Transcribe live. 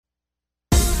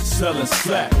selling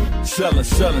slack, selling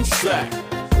slack, selling slack,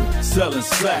 selling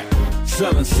slack,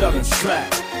 selling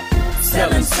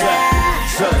slack,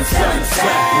 selling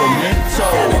Sacramento,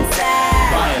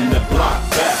 buying the block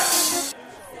back.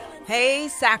 Hey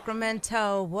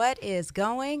Sacramento, what is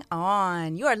going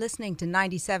on? You are listening to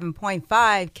 97.5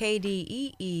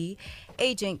 KDEE,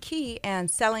 Agent Key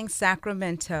and Selling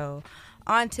Sacramento.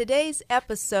 On today's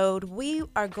episode, we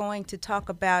are going to talk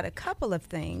about a couple of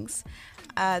things.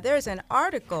 There's an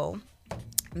article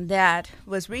that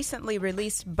was recently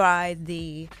released by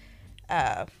the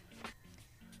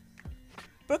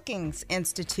Brookings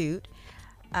Institute.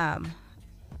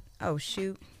 Oh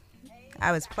shoot!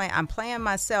 I'm playing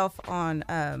myself on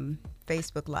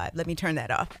Facebook Live. Let me turn that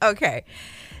off. Okay.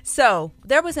 So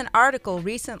there was an article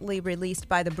recently released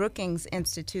by the Brookings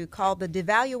Institute called The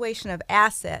Devaluation of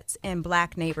Assets in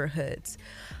Black Neighborhoods.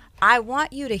 I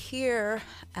want you to hear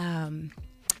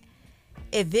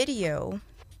a video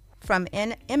from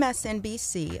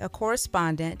MSNBC, a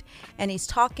correspondent, and he's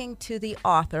talking to the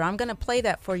author. I'm going to play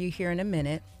that for you here in a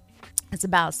minute. It's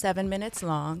about 7 minutes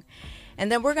long.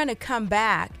 And then we're going to come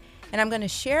back and I'm going to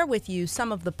share with you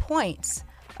some of the points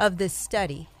of this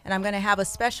study. And I'm going to have a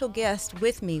special guest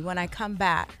with me when I come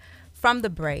back from the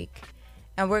break.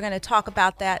 And we're going to talk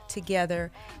about that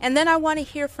together. And then I want to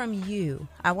hear from you.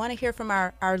 I want to hear from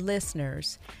our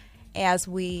listeners as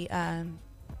we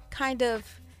kind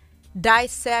of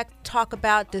dissect, talk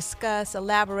about, discuss,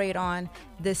 elaborate on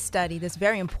this study, this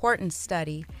very important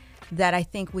study that I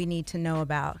think we need to know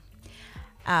about.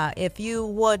 If you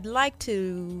would like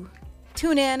to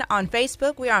tune in on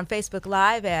Facebook, we are on Facebook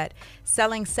Live at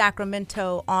Selling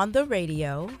Sacramento on the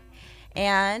radio.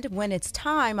 And when it's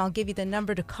time, I'll give you the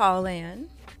number to call in.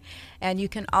 And you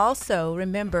can also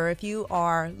remember, if you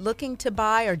are looking to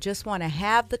buy or just want to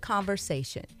have the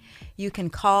conversation, you can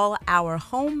call our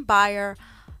home buyer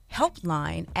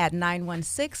helpline at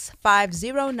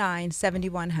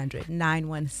 916-509-7100,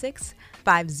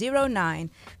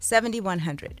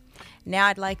 916-509-7100. Now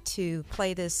I'd like to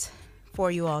play this for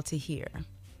you all to hear.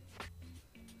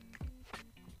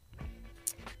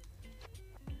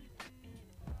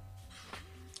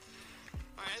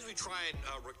 As we try and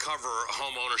recover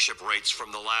home ownership rates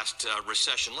from the last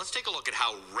recession, let's take a look at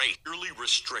how rates really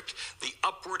restrict the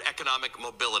upward economic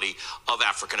mobility of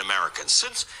African Americans.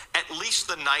 Since at least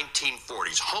the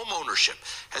 1940s, home ownership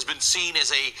has been seen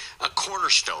as a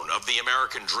cornerstone of the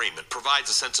American dream. It provides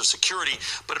a sense of security,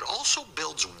 but it also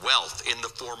builds wealth in the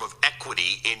form of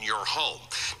equity in your home.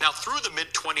 Now, through the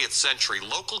mid-20th century,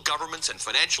 local governments and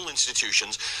financial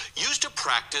institutions used a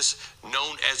practice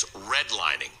known as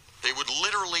redlining. They would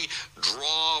literally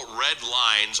draw red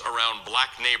lines around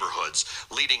black neighborhoods,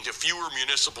 leading to fewer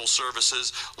municipal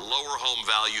services, lower home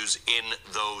values in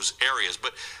those areas.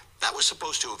 But that was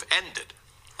supposed to have ended.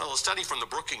 Well, a study from the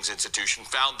Brookings Institution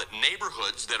found that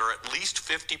neighborhoods that are at least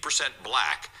 50%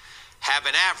 black have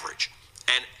an average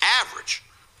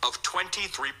of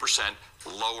 23%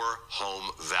 lower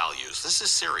home values. This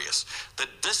is serious.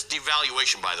 This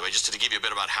devaluation, by the way, just to give you a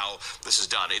bit about how this is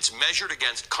done, it's measured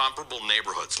against comparable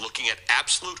neighborhoods, looking at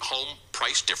absolute home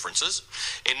price differences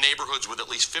in neighborhoods with at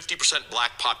least 50%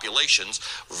 black populations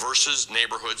versus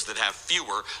neighborhoods that have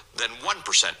fewer than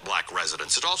 1% black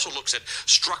residents. It also looks at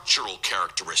structural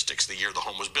characteristics, the year the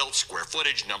home was built, square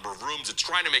footage, number of rooms. It's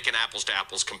trying to make an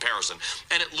apples-to-apples comparison.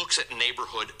 And it looks at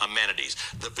neighborhood amenities,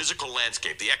 the physical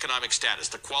landscape, the economic status,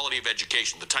 the quality of education,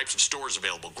 the types of stores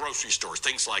available, grocery stores,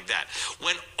 things like that.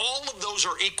 When all of those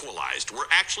are equalized, we're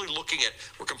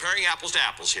comparing apples to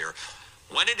apples here.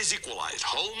 When it is equalized,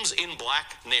 homes in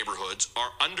black neighborhoods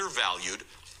are undervalued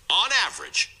on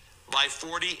average by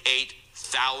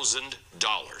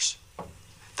 $48,000.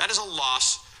 That is a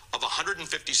loss of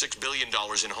 $156 billion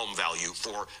in home value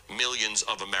for millions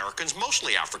of Americans,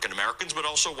 mostly African Americans, but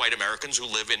also white Americans who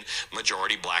live in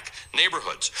majority black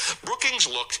neighborhoods. Brookings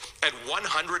looked at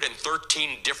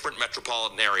 113 different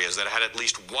metropolitan areas that had at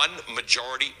least one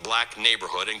majority black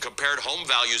neighborhood and compared home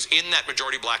values in that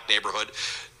majority black neighborhood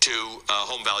to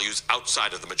home values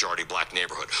outside of the majority black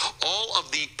neighborhood. All of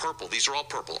the purple, these are all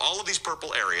purple, all of these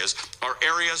purple areas are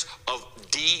areas of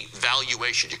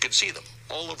devaluation. You can see them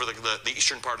all over the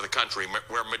eastern part of the country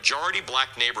where majority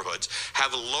black neighborhoods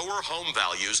have lower home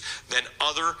values than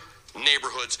other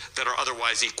neighborhoods that are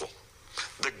otherwise equal.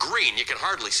 The green, you can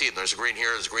hardly see them. There's a green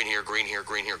here, there's a green here, green here,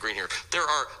 green here, green here. There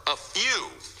are a few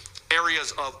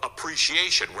areas of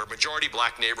appreciation, where majority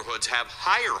black neighborhoods have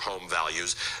higher home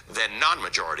values than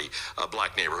non-majority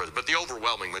black neighborhoods. But the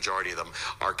overwhelming majority of them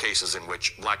are cases in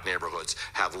which black neighborhoods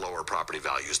have lower property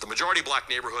values. The majority black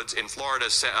neighborhoods in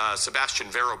Florida's Sebastian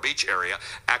Vero Beach area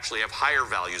actually have higher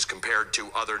values compared to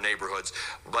other neighborhoods,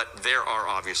 but there are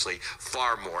obviously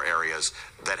far more areas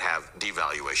that have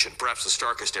devaluation. Perhaps the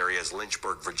starkest area is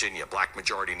Lynchburg, Virginia. Black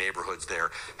majority neighborhoods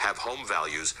there have home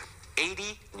values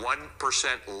 81%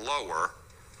 lower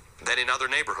than in other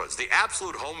neighborhoods. The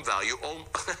absolute home value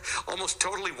almost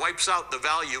totally wipes out the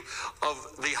value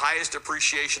of the highest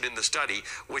appreciation in the study,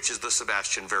 which is the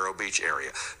Sebastian Vero Beach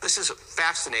area. This is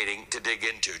fascinating to dig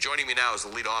into. Joining me now is the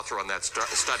lead author on that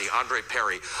study, Andre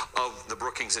Perry of the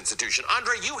Brookings Institution.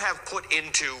 Andre, you have put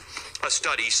into a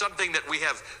study something that we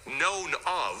have known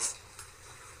of,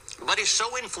 but is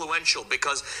so influential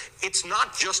because it's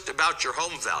not just about your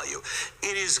home value.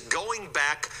 It is going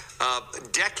back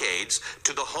decades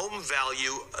to the home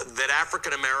value that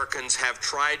African Americans have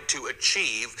tried to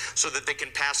achieve so that they can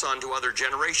pass on to other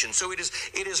generations. So it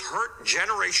is hurt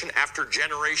generation after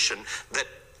generation that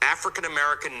African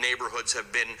American neighborhoods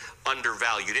have been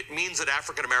undervalued. It means that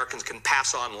African Americans can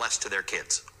pass on less to their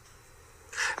kids.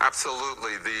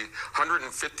 Absolutely. The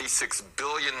 $156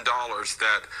 billion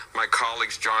that my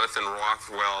colleagues Jonathan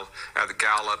Rothwell at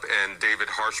Gallup and David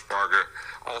Harshbarger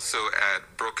also at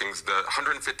Brookings, the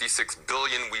 $156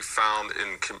 billion we found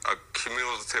in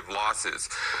cumulative losses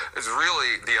is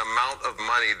really the amount of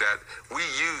money that we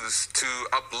use to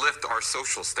uplift our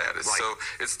social status. Right. So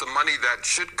it's the money that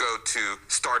should go to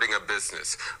starting a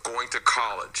business, going to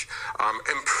college,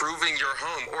 improving your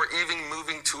home, or even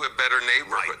moving to a better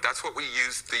neighborhood. Right. That's what we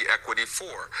use the equity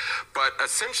for. But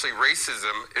essentially,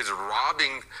 racism is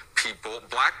robbing people,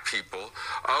 black people,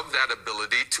 of that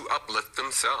ability to uplift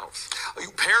themselves.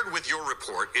 Paired with your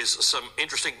report is some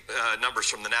interesting numbers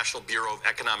from the National Bureau of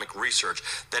Economic Research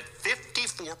that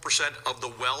 54% of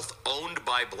the wealth owned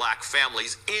by black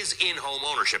families is in home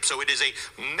ownership. So it is a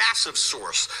massive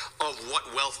source of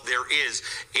what wealth there is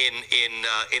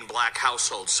in black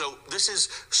households. So this is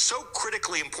so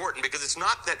critically important because it's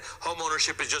not that home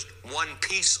ownership is just one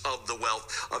piece of the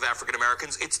wealth of African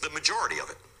Americans, it's the majority of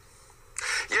it.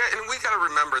 Yeah, and we got to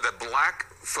remember that black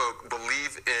folk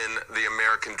believe in the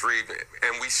American dream,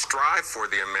 and we strive for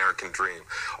the American dream.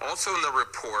 Also in the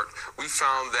report, we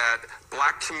found that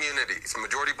black communities,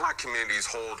 majority black communities,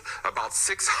 hold about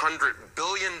 $600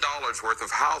 billion worth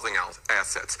of housing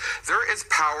assets. There is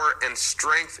power and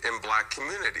strength in black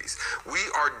communities. We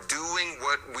are doing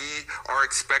what we are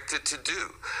expected to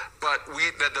do, but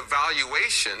the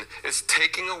devaluation is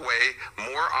taking away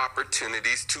more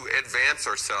opportunities to advance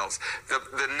ourselves.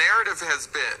 The narrative has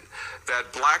been that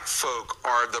black folk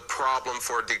are the problem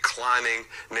for declining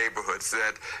neighborhoods,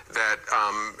 that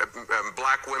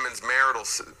black women's marital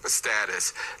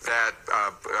status, that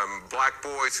black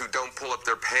boys who don't pull up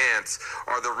their pants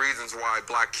are the reasons why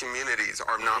black communities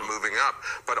are not moving up.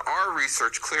 But our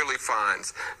research clearly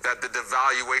finds that the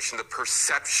devaluation, the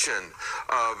perception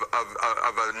of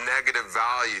a negative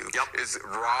value is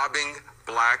robbing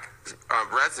black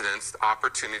residents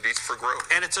opportunities for growth.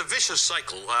 And it's a vicious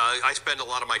cycle. I spend a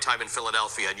lot of my time in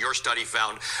Philadelphia, and your study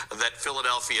found that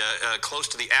Philadelphia, close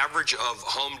to the average of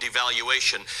home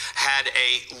devaluation, had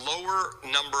a lower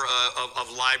number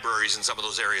of libraries in some of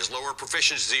those areas, lower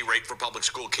proficiency rate for public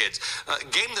school kids.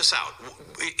 Game this out.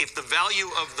 If the value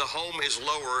of the home is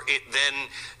lower, it then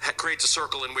creates a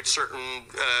circle in which certain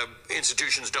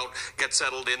institutions don't get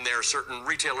settled in there, certain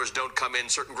retailers don't come in,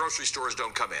 certain grocery stores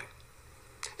don't come in.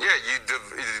 Yeah, you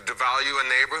devalue a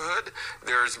neighborhood,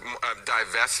 there's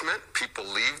divestment, people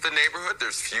leave the neighborhood,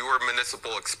 there's fewer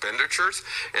municipal expenditures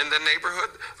in the neighborhood,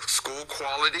 school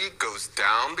quality goes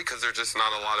down because there's just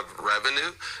not a lot of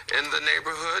revenue in the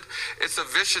neighborhood. It's a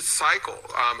vicious cycle.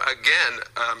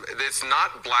 It's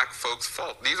not black folks'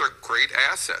 fault. These are great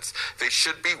assets. They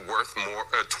should be worth more,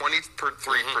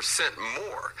 23%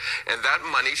 more, and that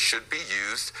money should be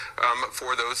used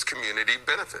for those community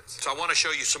benefits. So I want to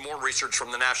show you some more research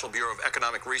from the National Bureau of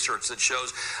Economic Research that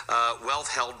shows wealth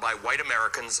held by white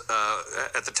Americans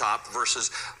at the top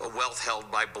versus wealth held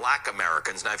by black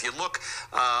Americans. Now, if you look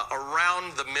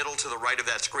around the middle to the right of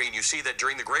that screen, you see that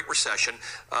during the Great Recession,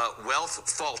 wealth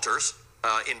falters.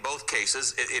 In both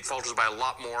cases, it falters by a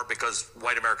lot more because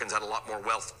white Americans had a lot more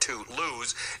wealth to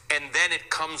lose, and then it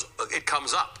comes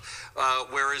up.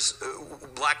 Whereas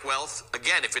black wealth,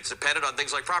 again, if it's dependent on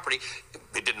things like property,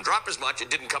 it didn't drop as much, it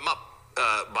didn't come up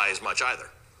by as much either.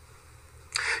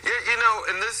 Yeah,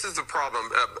 and this is the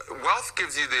problem. Wealth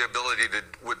gives you the ability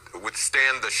to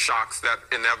withstand the shocks that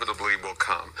inevitably will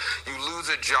come. You lose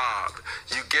a job,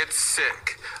 you get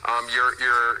sick,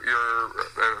 your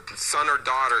son or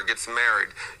daughter gets married,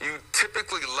 you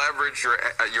typically leverage your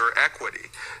equity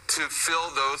to fill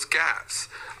those gaps.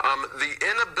 The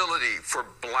inability for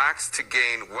blacks to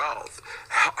gain wealth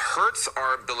hurts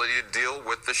our ability to deal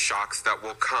with the shocks that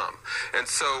will come. And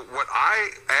so what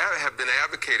I have been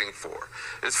advocating for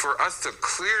is for us to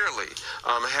clearly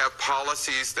have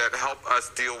policies that help us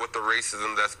deal with the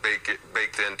racism that's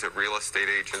baked into real estate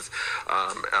agents,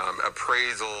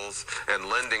 appraisals, and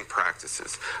lending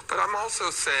practices. But I'm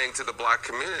also saying to the black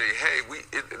community, hey,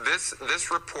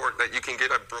 this report that you can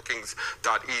get at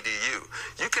brookings.edu,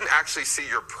 you can actually see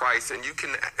your price, and you can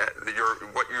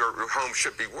what your home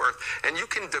should be worth, and you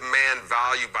can demand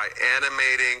value by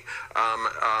animating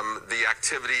the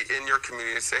activity in your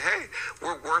community and say, hey,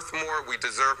 we're worth more, we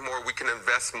deserve more, we can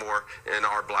invest more in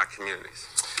our black communities.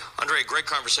 Andre, great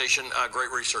conversation,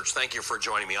 great research. Thank you for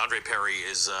joining me. Andre Perry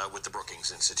is with the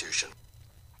Brookings Institution.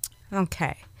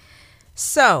 Okay.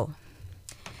 So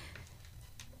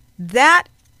that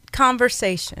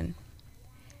conversation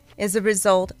is a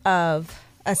result of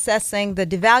assessing the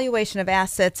devaluation of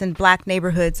assets in black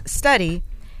neighborhoods study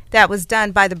that was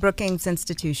done by the Brookings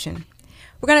Institution.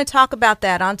 We're going to talk about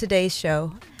that on today's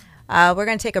show. We're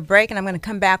going to take a break, and I'm going to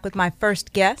come back with my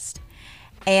first guest.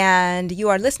 And you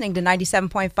are listening to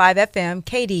 97.5 FM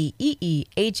KDEE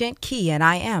Agent Key, and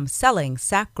I am Selling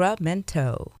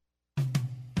Sacramento.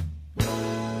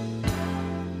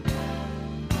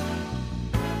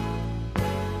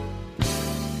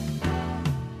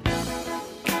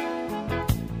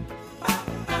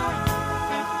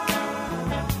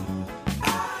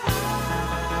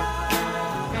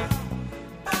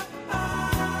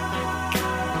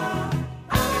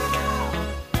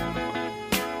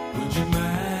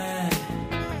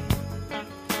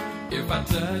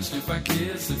 If I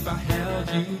kiss, if I held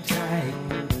you tight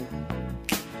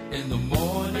in the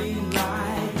morning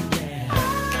light, yeah.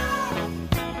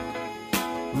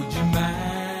 Would you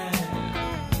mind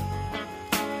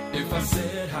if I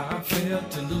said how I felt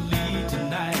tenderly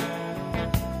tonight?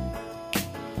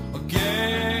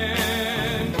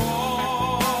 Again,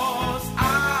 'cause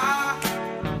I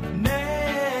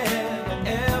never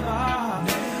ever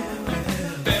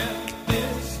felt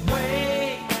this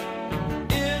way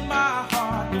in my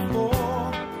heart before.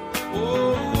 Oh,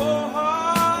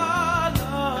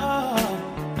 love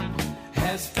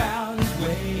has found its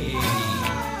way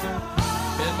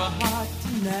in my heart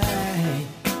tonight.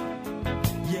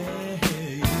 Yeah,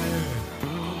 yeah.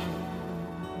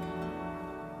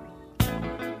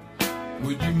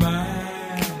 Would you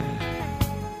mind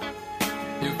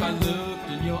if I looked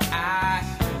in your eyes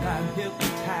and I'm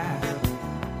hypnotized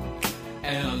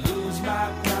and I lose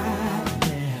my pride?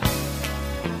 Yeah.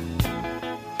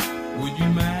 Would you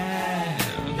mind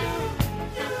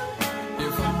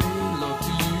if I made love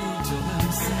to you till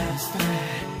I'm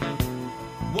satisfied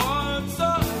once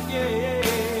again?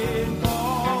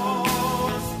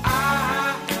 'Cause I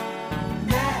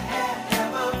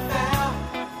never felt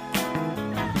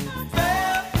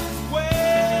this way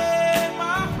in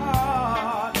my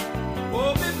heart.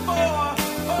 Oh, before,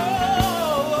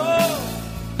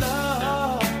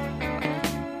 love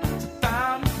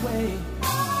found its way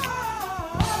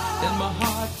in my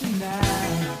heart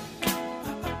tonight.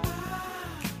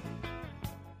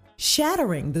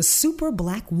 Shattering the super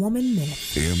black woman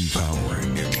myth.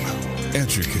 Empowering,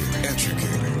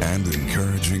 educating, and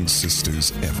encouraging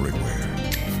sisters everywhere.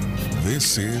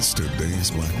 This is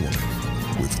Today's Black Woman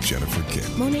with Jennifer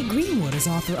Kent. Monet Greenwood is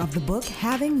author of the book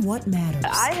Having What Matters.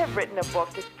 I have written a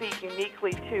book to speak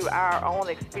uniquely to our own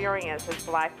experience as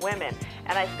black women,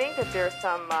 and I think that there's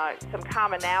some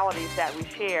commonalities that we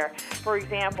share. For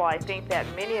example, I think that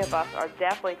many of us are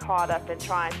definitely caught up in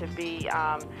trying to be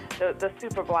the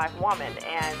super black woman,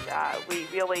 and we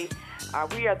really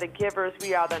we are the givers,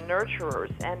 we are the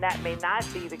nurturers, and that may not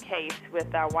be the case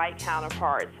with our white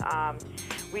counterparts.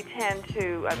 We tend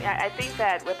to, I think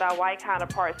that with our white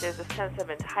counterparts, there's a sense of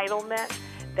entitlement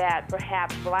that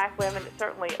perhaps black women,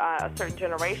 certainly a certain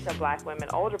generation of black women,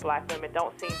 older black women,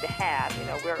 don't seem to have. You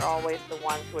know, we're always the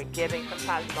ones who are giving.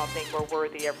 Sometimes we don't think we're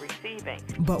worthy of receiving.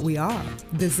 But we are.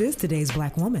 This is Today's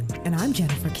Black Woman, and I'm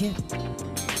Jennifer Kent.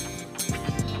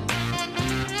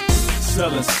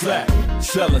 Selling slack,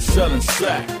 selling slack, selling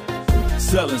slack,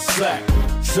 selling slack,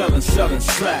 selling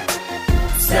slack,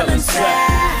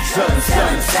 selling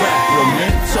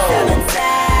Sacramento,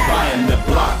 buying the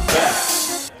block back.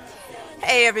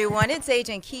 Hey everyone, it's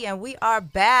Agent Key, and we are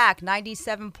back,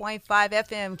 97.5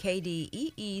 FM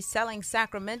KDEE, Selling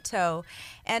Sacramento.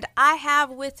 And I have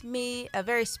with me a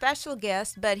very special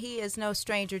guest, but he is no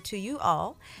stranger to you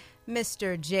all.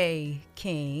 Mr. Jay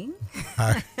King.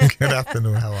 Hi. Good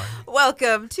afternoon. How are you?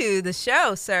 Welcome to the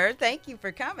show, sir. Thank you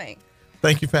for coming.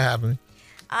 Thank you for having me.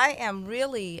 I am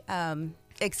really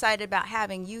excited about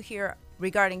having you here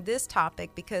regarding this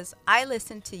topic because I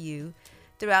listen to you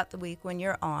throughout the week when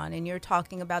you're on and you're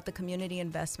talking about the Community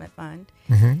Investment Fund.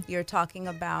 Mm-hmm. You're talking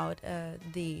about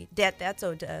the debt that's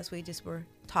owed to us. We just were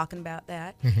talking about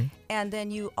that. Mm-hmm. And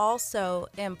then you also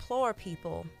implore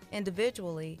people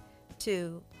individually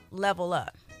to level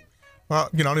up. Well,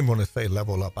 I didn't want to say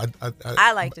level up.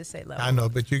 I like to say level up. I know,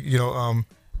 but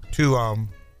to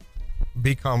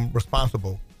become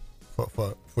responsible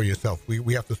for yourself.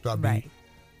 We have to start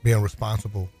being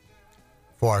responsible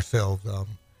for ourselves.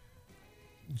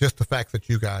 Just the fact that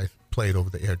you guys played over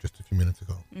the air just a few minutes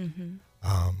ago.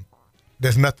 Mm-hmm.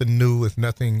 There's nothing new. It's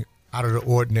nothing out of the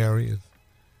ordinary.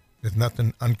 There's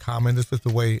nothing uncommon. This is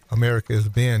the way America has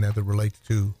been as it relates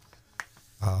to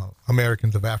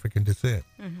Americans of African descent.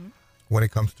 Mm-hmm. When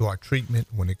it comes to our treatment,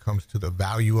 when it comes to the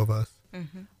value of us.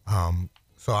 Mm-hmm.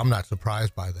 So I'm not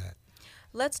surprised by that.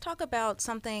 Let's talk about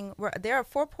something. There are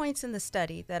 4 points in the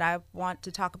study that I want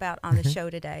to talk about on the show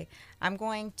today. I'm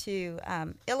going to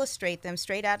illustrate them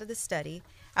straight out of the study.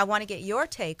 I want to get your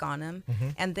take on them. Mm-hmm.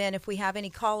 And then if we have any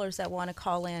callers that want to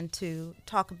call in to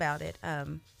talk about it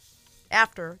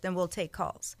after, then we'll take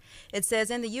calls. It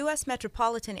says in the U.S.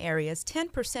 metropolitan areas,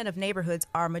 10% of neighborhoods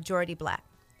are majority black.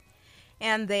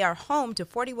 And they are home to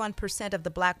 41% of the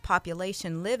black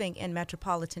population living in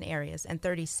metropolitan areas and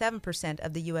 37%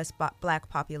 of the U.S. black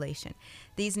population.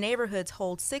 These neighborhoods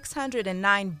hold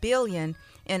 $609 billion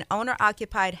in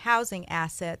owner-occupied housing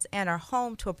assets and are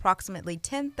home to approximately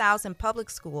 10,000 public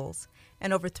schools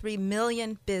and over 3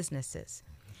 million businesses.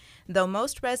 Though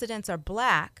most residents are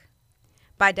black,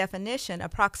 by definition,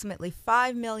 approximately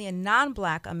 5 million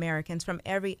non-black Americans from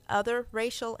every other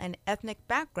racial and ethnic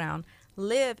background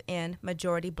live in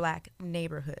majority black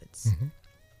neighborhoods. Mm-hmm.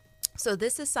 So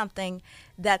this is something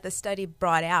that the study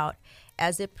brought out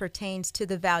as it pertains to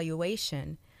the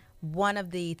valuation. One of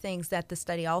the things that the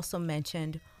study also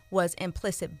mentioned was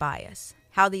implicit bias,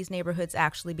 how these neighborhoods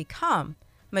actually become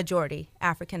majority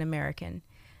African American.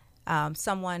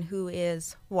 Someone who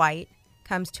is white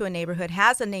comes to a neighborhood,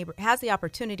 has the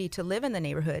opportunity to live in the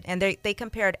neighborhood, and they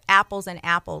compared apples and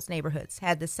apples neighborhoods,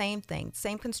 had the same thing,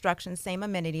 same construction, same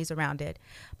amenities around it.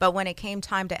 But when it came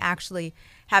time to actually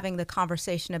having the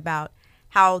conversation about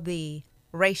how the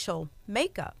racial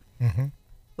makeup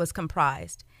was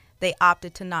comprised, they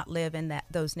opted to not live in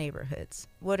those neighborhoods.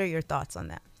 What are your thoughts on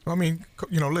that? I mean,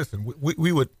 listen,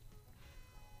 we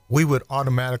would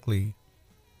automatically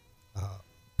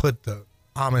put the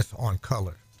onus on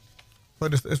color.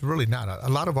 But it's really not. A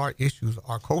lot of our issues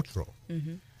are cultural.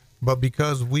 Mm-hmm. But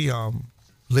because we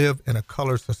live in a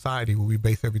color society where we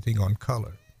base everything on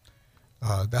color,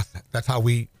 that's how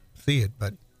we see it.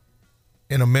 But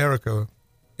in America,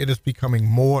 it is becoming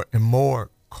more and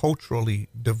more culturally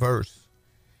diverse.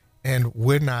 And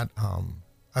we're not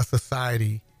a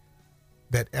society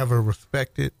that ever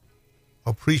respected,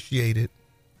 appreciated,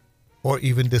 or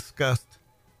even discussed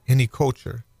any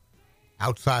culture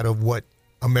outside of what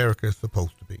America is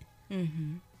supposed to be.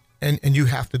 Mm-hmm. And you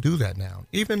have to do that now.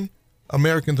 Even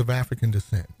Americans of African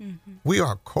descent, we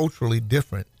are culturally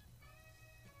different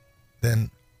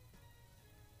than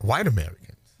white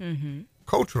Americans,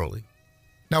 culturally.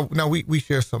 Now we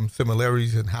share some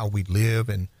similarities in how we live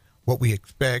and what we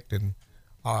expect and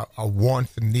our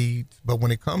wants and needs. But when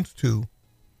it comes to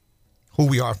who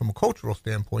we are from a cultural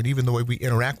standpoint, even the way we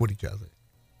interact with each other,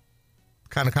 the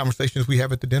kind of conversations we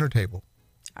have at the dinner table,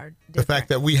 Are the fact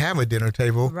that we have a dinner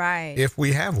table, right, if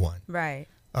we have one. Right.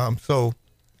 So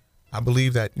I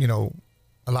believe that,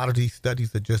 a lot of these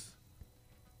studies are just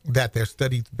that they're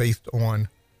studies based on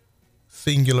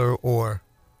singular or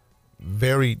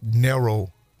very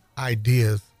narrow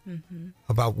ideas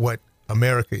about what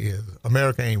America is.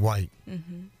 America ain't white.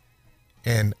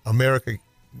 And America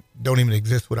don't even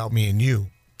exist without me and you.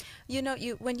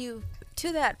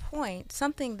 To that point,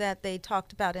 something that they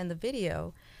talked about in the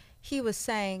video, he was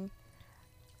saying,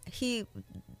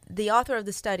 the author of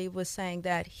the study was saying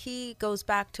that he goes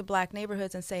back to black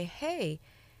neighborhoods and say, hey,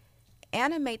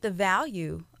 animate the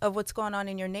value of what's going on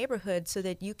in your neighborhood so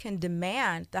that you can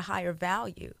demand the higher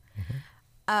value.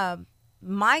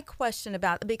 My question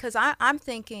because I'm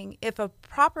thinking if a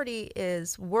property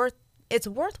is it's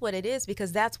worth what it is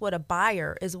because that's what a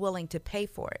buyer is willing to pay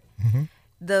for it.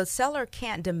 The seller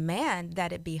can't demand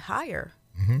that it be higher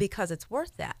because it's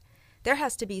worth that. There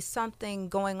has to be something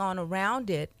going on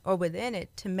around it or within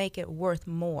it to make it worth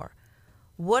more.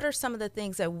 What are some of the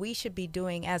things that we should be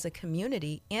doing as a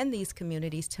community in these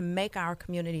communities to make our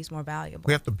communities more valuable?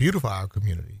 We have to beautify our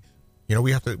communities. You know,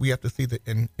 we have to see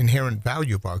the inherent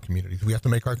value of our communities. We have to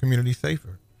make our communities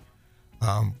safer.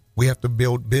 We have to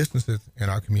build businesses in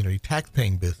our community,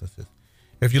 tax-paying businesses.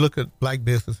 If you look at black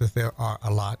businesses, there are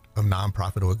a lot of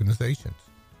nonprofit organizations.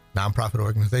 Nonprofit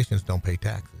organizations don't pay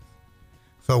taxes.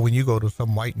 So when you go to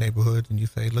some white neighborhoods and you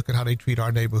say, look at how they treat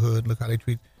our neighborhood,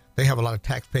 they have a lot of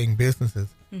tax-paying businesses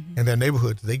in their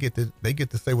neighborhoods. They get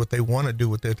to say what they want to do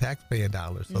with their tax-paying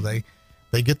dollars. So they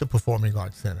get the Performing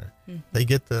Arts Center. They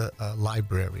get the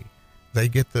library. They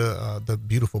get the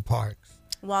beautiful parks.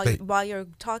 While you're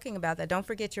talking about that, don't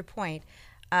forget your point.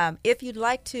 If you'd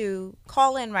like to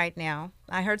call in right now,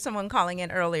 I heard someone calling in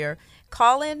earlier.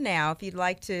 Call in now if you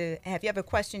have a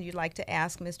question you'd like to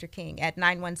ask Mr. King at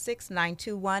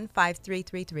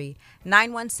 916-921-5333.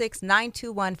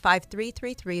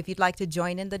 916-921-5333 if you'd like to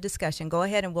join in the discussion. Go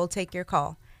ahead and we'll take your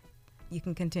call. You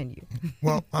can continue.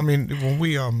 Well, I mean, when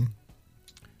we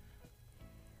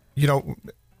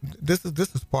this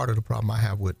is part of the problem I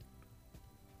have with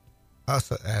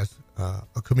us as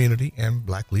a community and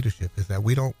black leadership is that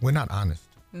we're not honest.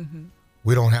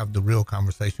 We don't have the real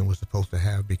conversation we're supposed to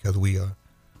have because we are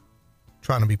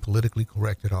trying to be politically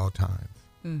correct at all times.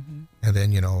 And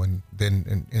then,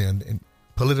 and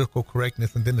political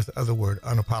correctness, and then this other word,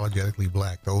 unapologetically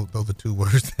black. Those are two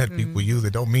words that people use.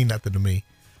 It don't mean nothing to me.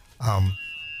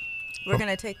 We're going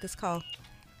to take this call.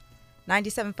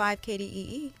 97.5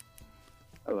 KDEE.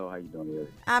 Hello, how you doing, Eddie?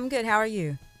 I'm good. How are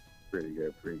you? Pretty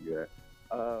good.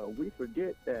 We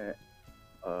forget that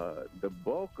the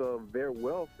bulk of their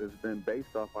wealth has been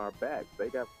based off our backs. They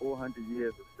got 400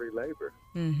 years of free labor.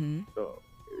 So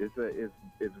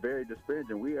it's very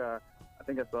disparaging. We are, I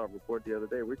think I saw a report the other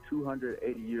day, we're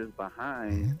 280 years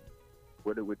behind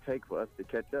what it would take for us to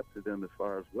catch up to them as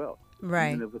far as wealth.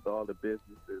 Right. Even with all the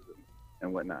businesses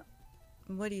and whatnot.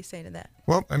 What do you say to that?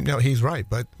 Well, he's right,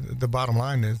 but the bottom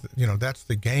line is, that's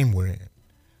the game we're in.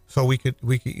 So we could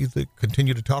either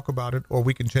continue to talk about it or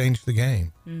we can change the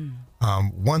game.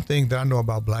 One thing that I know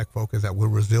about black folk is that we're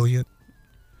resilient.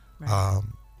 Right.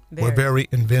 We're very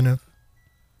inventive.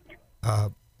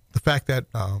 The fact that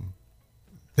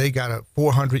they got a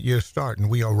 400-year start and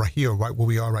we are right here, right where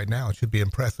we are right now, it should be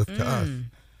impressive to us.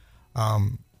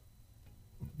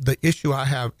 The issue I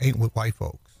have ain't with white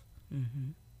folks.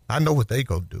 I know what they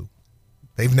go do.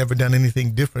 They've never done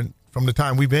anything different from the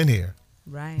time we've been here.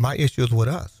 Right. My issue is with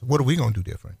us. What are we going to do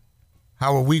different?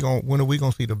 When are we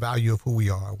going to see the value of who we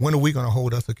are? When are we going to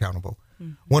hold us accountable?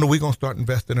 When are we going to start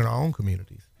investing in our own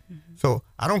communities? So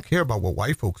I don't care about what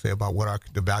white folks say about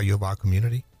the value of our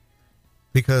community,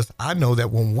 because I know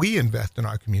that when we invest in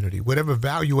our community, whatever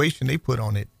valuation they put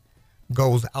on it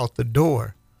goes out the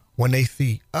door when they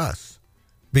see us,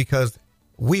 because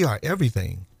we are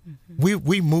everything.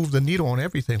 We move the needle on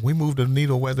everything. We move the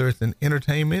needle whether it's in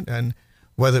entertainment and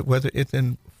whether it's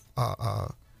in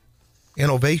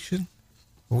innovation.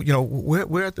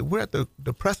 We're at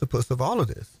the precipice of all of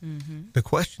this. The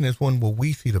question is, when will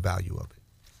we see the value of it?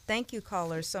 Thank you,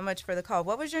 callers, so much for the call.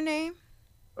 What was your name?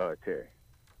 Terry.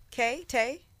 Tay?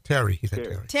 Terry. He said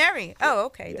Terry. Terry. Oh,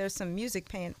 okay. Yeah. There's some music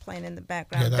playing in the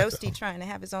background. Dosty trying to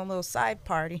have his own little side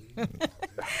party.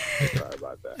 Sorry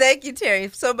about that. Thank you, Terry,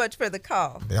 so much for the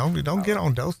call. Don't get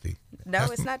on Dosty. No,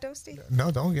 it's not Dosty?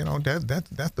 No, don't get on that.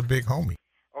 That's the big homie.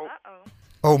 Uh-oh.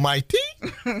 Oh, Mighty.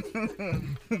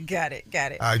 Got it.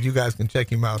 You guys can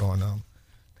check him out on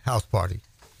House Party.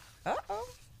 Uh-oh.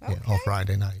 Okay. Yeah, on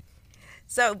Friday night.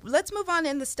 So let's move on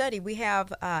in the study. We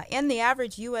have, in the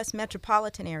average U.S.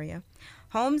 metropolitan area,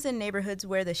 homes in neighborhoods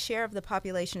where the share of the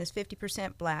population is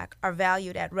 50% black are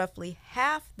valued at roughly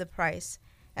half the price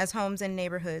as homes in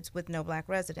neighborhoods with no black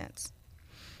residents.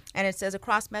 And it says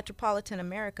across metropolitan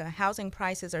America, housing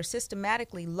prices are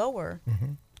systematically lower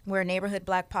where neighborhood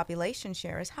black population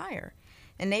share is higher.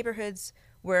 In neighborhoods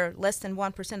where less than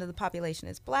 1% of the population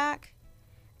is black,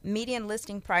 median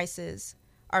listing prices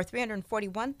are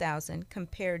 $341,000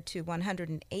 compared to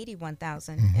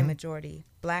 $181,000 in majority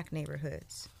black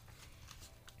neighborhoods.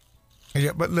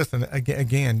 Yeah, but listen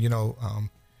again.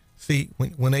 See,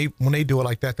 when they do it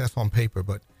like that, that's on paper.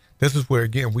 But this is where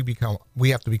again we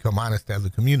have to become honest as a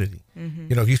community.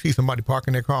 If you see somebody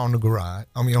parking their car on the garage,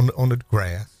 on the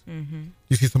grass,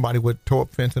 you see somebody with tore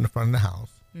up fence in the front of the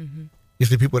house. You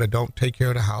see people that don't take care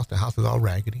of the house is all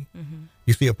raggedy.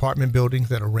 You see apartment buildings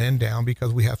that are ran down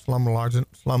because we have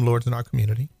slumlords in our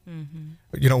community.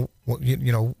 You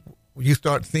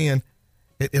start seeing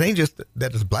it ain't just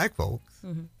that it's black folks.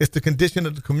 It's the condition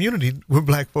of the community where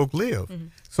black folk live.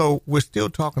 So we're still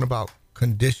talking about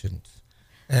conditions,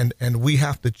 and we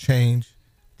have to change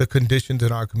the conditions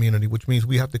in our community, which means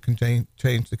we have to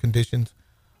change the conditions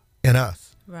in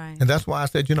us. Right. And that's why I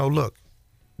said, look,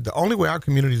 the only way our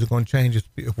communities are going to change is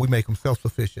if we make them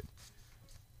self-sufficient.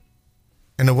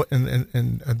 And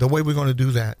the way we're going to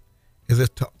do that is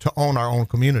to own our own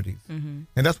communities. Mm-hmm.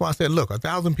 And that's why I said, look,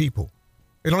 1,000 people,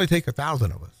 it only takes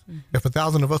 1,000 of us. Mm-hmm. If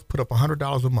 1,000 of us put up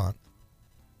 $100 a month,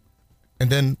 and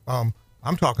then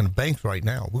I'm talking to banks right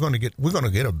now. We're going to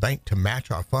get a bank to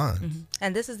match our funds. Mm-hmm.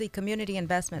 And this is the Community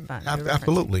Investment Fund.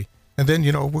 Absolutely. And then,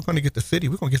 we're going to get the city.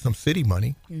 We're going to get some city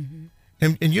money. Mm-hmm.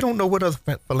 And you don't know what other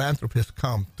philanthropists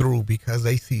come through because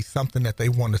they see something that they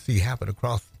want to see happen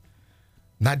across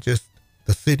not just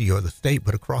the city or the state,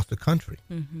 but across the country.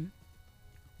 Mm-hmm.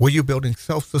 Where you're building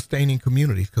self-sustaining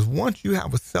communities. Because once you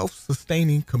have a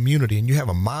self-sustaining community and you have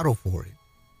a model for it,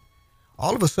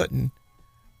 all of a sudden,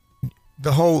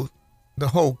 the whole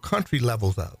country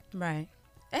levels up. Right.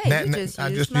 Hey, that's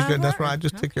why I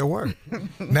just took your word.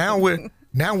 Now we're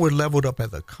leveled up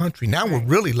as a country. Now we're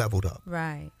really leveled up.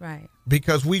 Right.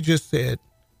 Because we just said,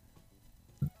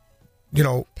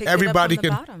 everybody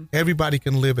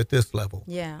can live at this level.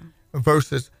 Yeah.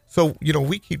 Versus, so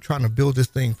we keep trying to build this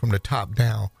thing from the top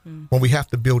down when we have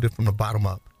to build it from the bottom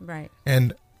up. Right.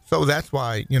 And so that's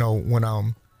why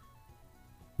when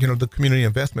the Community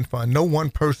Investment Fund, no one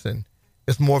person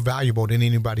is more valuable than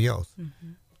anybody else.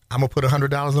 Mm-hmm. I'm going to put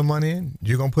 $100 of money in.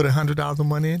 You're going to put $100 of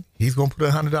money in. He's going to put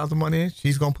 $100 of money in.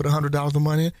 She's going to put $100 of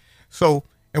money in. So,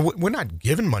 and we're not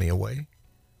giving money away.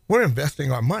 We're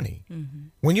investing our money. Mm-hmm.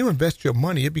 When you invest your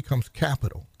money, it becomes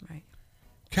capital. Right.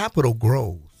 Capital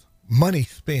grows. Money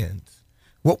spends.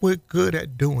 What we're good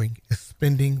at doing is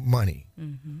spending money.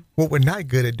 Mm-hmm. What we're not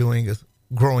good at doing is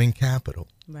growing capital.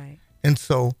 Right. And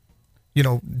so,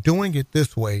 doing it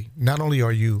this way, not only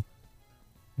are you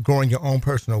growing your own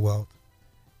personal wealth,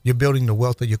 you're building the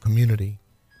wealth of your community.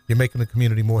 You're making the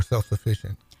community more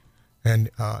self-sufficient and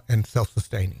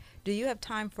self-sustaining. Do you have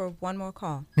time for one more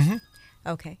call? Mm-hmm.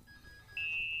 Okay.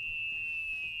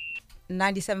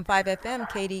 97.5 FM,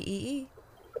 KDEE.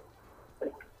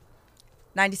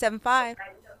 97.5. Hi,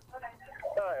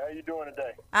 how you doing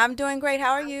today? I'm doing great.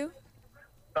 How are you?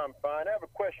 I'm fine. I have a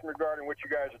question regarding what you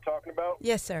guys are talking about.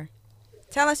 Yes, sir.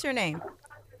 Tell us your name.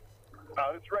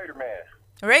 It's Raider Man.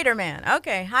 Raider Man.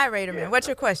 Okay. Hi, Raider Man. What's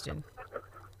your question?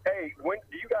 Hey,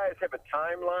 do you guys have a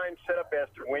timeline set up as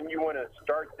to when you want to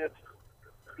start this,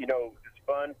 this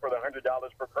fund for the $100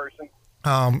 per person?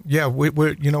 Yeah,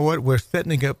 we're you know what, we're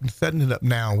setting it up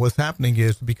now. What's happening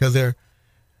is because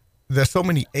there's so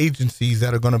many agencies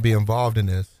that are going to be involved in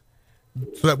this,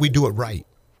 so that we do it right.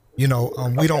 We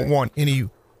don't want any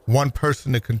one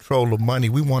person to control the money.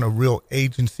 We want a real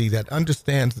agency that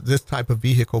understands this type of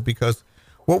vehicle, because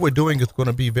what we're doing is going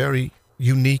to be very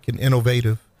unique and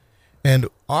innovative. And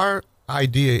our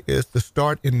idea is to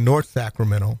start in North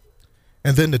Sacramento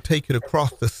and then to take it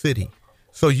across the city.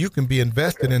 So you can be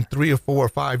invested in 3 or 4 or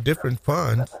 5 different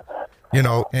funds,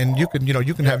 and you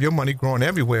can have your money growing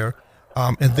everywhere,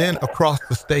 and then across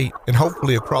the state and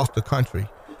hopefully across the country.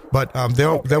 But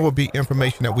there will be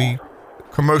information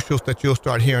commercials that you'll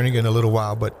start hearing in a little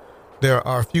while. But there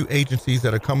are a few agencies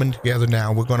that are coming together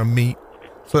now. We're going to meet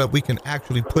so that we can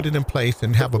actually put it in place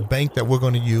and have a bank that we're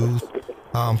going to use,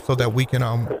 so that we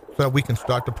can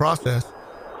start the process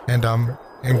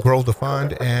and grow the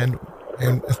fund and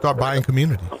start buying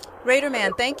communities. Raider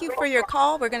Man, thank you for your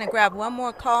call. We're going to grab one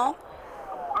more call.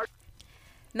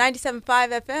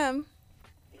 97.5 FM.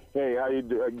 Hey, how you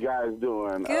guys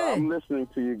doing? Good. I'm listening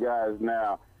to you guys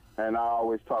now, and I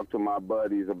always talk to my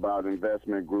buddies about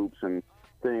investment groups and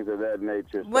things of that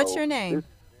nature. What's your name? It's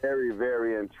very,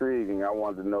 very intriguing. I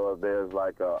wanted to know if there's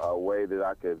like a way that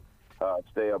I could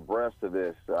stay abreast of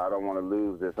this. I don't want to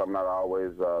lose this. I'm not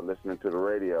always listening to the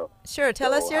radio. Sure.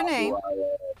 Tell us your name. How do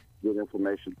I get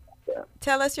information about that?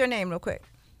 Tell us your name real quick.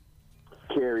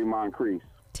 Terry Moncrief.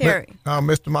 Terry.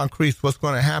 Mr. Moncrief, what's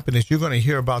going to happen is you're going to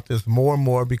hear about this more and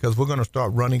more, because we're going to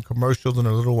start running commercials in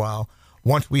a little while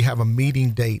once we have a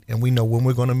meeting date and we know when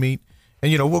we're going to meet.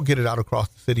 And, we'll get it out across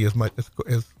the city as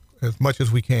much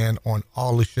as we can on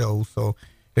all the shows. So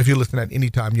if you listen at any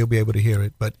time, you'll be able to hear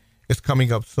it. But it's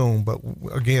coming up soon. But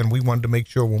again, we wanted to make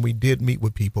sure when we did meet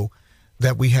with people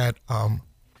that we had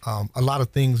a lot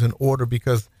of things in order,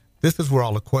 because this is where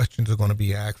all the questions are going to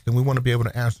be asked, and we want to be able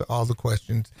to answer all the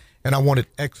questions. And I wanted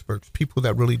experts, people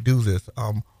that really do this,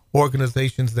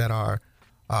 organizations that are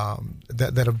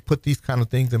that have put these kind of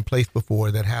things in place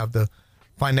before, that have the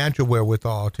financial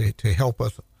wherewithal to help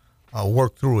us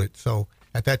work through it. So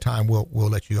at that time, we'll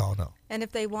let you all know. And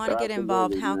if they want to get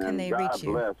involved, how can they reach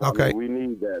you? Okay. We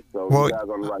need that, so well, you guys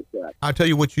on the right track. I'll tell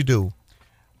you what you do.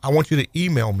 I want you to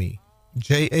email me,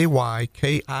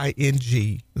 JAYKING,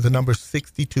 the number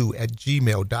 62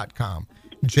 @gmail.com,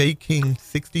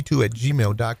 jking62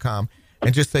 @gmail.com.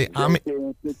 and just say I'm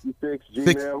 66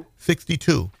 Gmail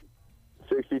 62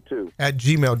 at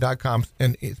gmail.com,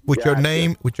 and with your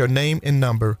name and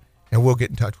number, and we'll get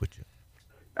in touch with you.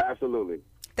 Absolutely.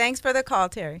 Thanks for the call,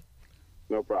 Terry.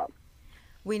 No problem.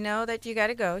 We know that you got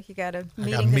to go. You got a I got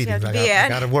meeting that you meetings. have to I be at.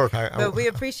 got to work. But we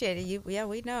appreciate it.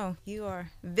 We know you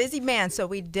are a busy man, so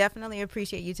we definitely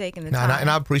appreciate you taking the No, time. and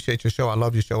I appreciate your show. I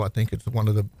love your show. I think it's one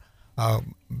of the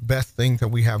best things that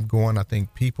we have going. I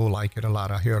think people like it a lot.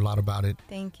 I hear a lot about it.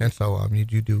 Thank you. And so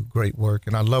you do great work.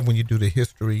 And I love when you do the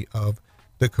history of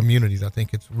the communities. I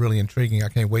think it's really intriguing. I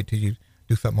can't wait till you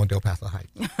do something on Del Paso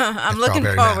Heights. I'm looking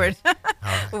forward.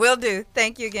 Right. Will do.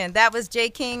 Thank you again. That was Jay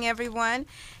King, everyone.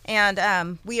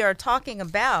 And we are talking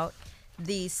about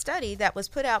the study that was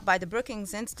put out by the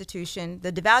Brookings Institution,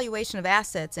 the devaluation of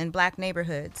assets in black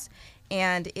neighborhoods.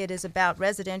 And it is about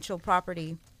residential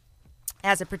property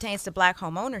as it pertains to black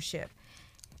home ownership.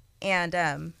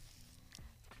 And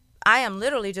I am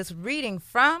literally just reading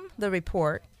from the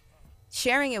report,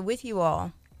 sharing it with you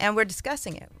all, and we're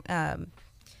discussing it.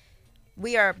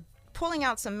 We are pulling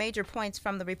out some major points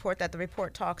from the report that the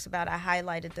report talks about. I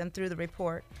highlighted them through the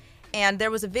report. And there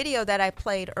was a video that I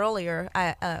played earlier.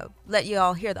 I let you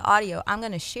all hear the audio. I'm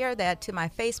going to share that to my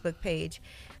Facebook page.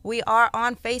 We are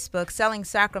on Facebook. Selling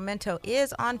Sacramento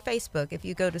is on Facebook. If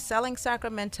you go to Selling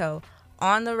Sacramento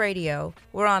on the radio,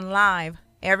 we're on live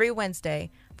every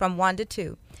Wednesday from 1 to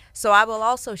 2. So I will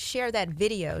also share that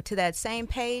video to that same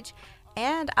page,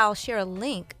 and I'll share a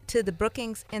link to the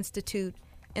Brookings Institution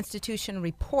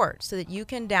report so that you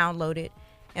can download it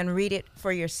and read it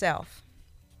for yourself.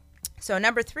 So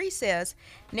number 3 says,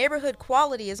 neighborhood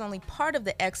quality is only part of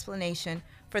the explanation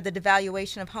for the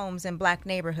devaluation of homes in black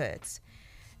neighborhoods.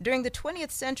 During the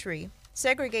 20th century,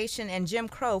 segregation and Jim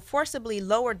Crow forcibly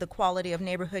lowered the quality of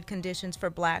neighborhood conditions for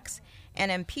blacks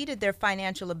and impeded their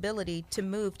financial ability to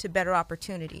move to better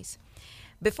opportunities.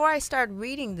 Before I start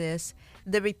reading this,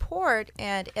 the report,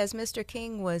 and as Mr.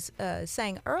 King was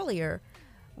saying earlier,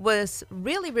 was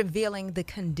really revealing the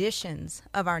conditions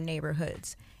of our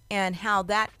neighborhoods and how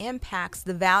that impacts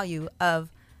the value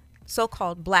of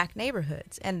so-called black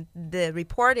neighborhoods. And the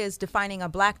report is defining a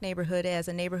black neighborhood as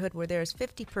a neighborhood where there's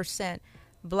 50%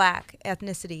 black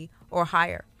ethnicity or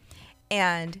higher.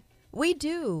 And we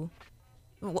do,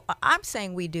 I'm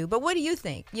saying we do, but what do you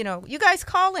think? You know, you guys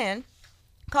call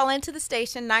into the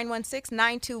station,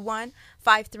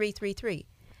 916-921-5333.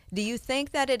 Do you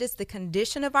think that it is the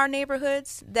condition of our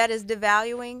neighborhoods that is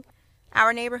devaluing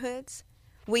our neighborhoods?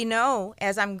 We know,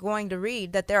 as I'm going to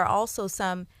read, that there are also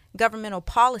some governmental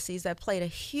policies that played a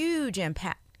huge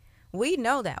impact. We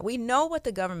know that. We know what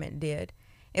the government did.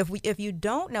 If you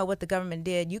don't know what the government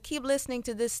did, you keep listening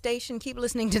to this station, keep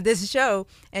listening to this show,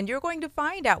 and you're going to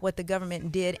find out what the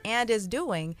government did and is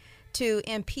doing to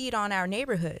impede on our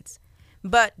neighborhoods.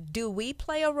 But do we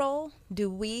play a role? Do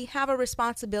we have a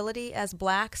responsibility as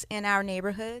blacks in our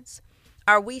neighborhoods?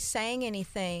 Are we saying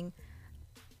anything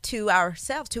to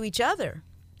ourselves, to each other,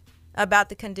 about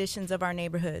the conditions of our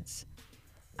neighborhoods?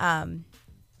 I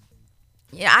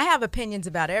have opinions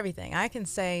about everything. I can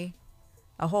say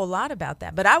a whole lot about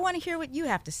that, but I want to hear what you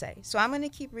have to say. So I'm going to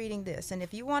keep reading this. And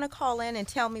if you want to call in and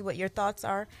tell me what your thoughts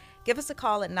are, give us a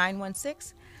call at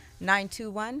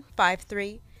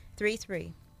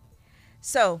 916-921-5333.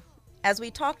 So, as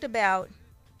we talked about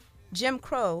Jim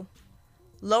Crow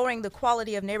lowering the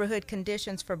quality of neighborhood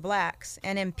conditions for blacks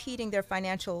and impeding their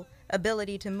financial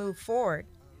ability to move forward,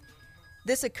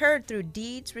 this occurred through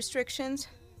deeds restrictions,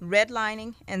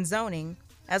 redlining, and zoning,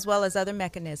 as well as other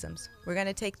mechanisms. We're going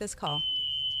to take this call.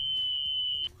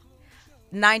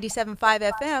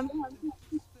 97.5 FM.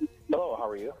 Hello, how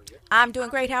are you? I'm doing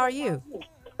great. How are you?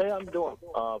 Hey, I'm doing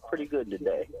pretty good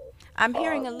today. I'm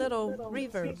hearing a little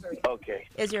reverb. Okay.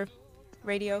 Is your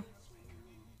radio?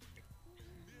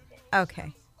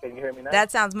 Okay. Can you hear me now?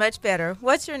 That sounds much better.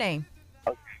 What's your name?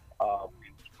 Okay.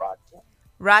 Rodney.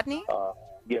 Rodney?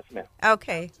 Yes, ma'am.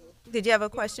 Okay. Did you have a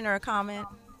question or a comment?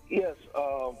 Yes,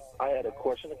 I had a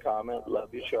question, a comment.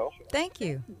 Love your show. Thank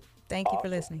you. Thank you for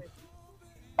listening.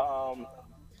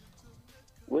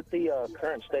 With the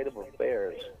current state of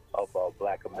affairs of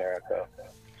Black America,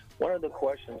 one of the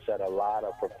questions that a lot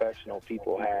of professional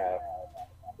people have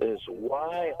is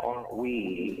why aren't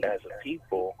we as a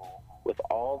people, with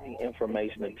all the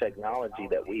information and technology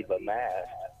that we've amassed,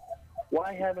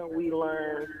 why haven't we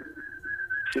learned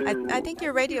to... I think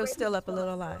your radio's still up a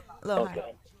little high.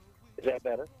 Okay. Is that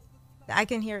better? I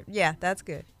can hear. Yeah, that's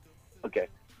good. Okay.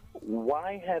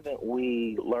 Why haven't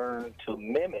we learned to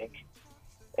mimic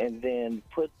and then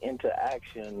put into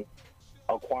action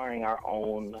acquiring our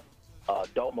own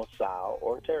domicile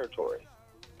or territory?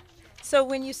 So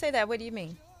when you say that, what do you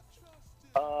mean?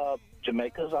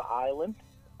 Jamaica's an island.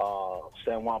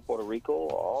 San Juan, Puerto Rico,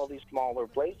 all these smaller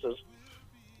places.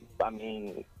 I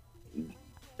mean,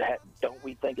 don't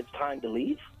we think it's time to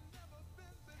leave?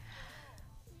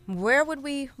 Where would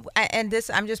we, and this,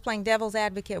 I'm just playing devil's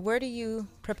advocate, where do you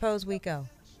propose we go?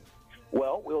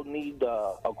 Well, we'll need,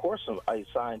 of course, a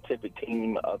scientific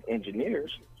team of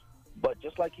engineers, but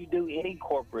just like you do any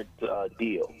corporate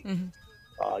deal,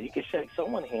 you can shake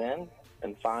someone's hand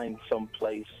and find some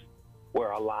place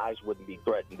where our lives wouldn't be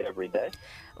threatened every day.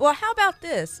 Well, how about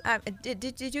this?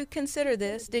 Did you consider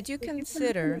this? Did you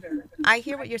consider, I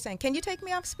hear what you're saying. Can you take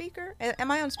me off speaker?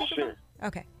 Am I on speaker? Sure.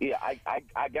 Okay. Yeah,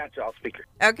 I got you off speaker.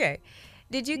 Okay.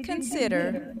 Did you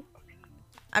consider,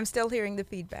 I'm still hearing the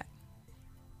feedback.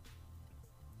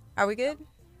 Are we good?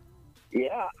 Yeah,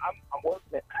 I'm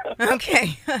working it.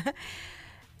 Okay.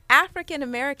 African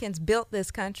Americans built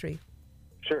this country.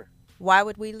 Sure. Why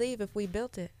would we leave if we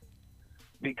built it?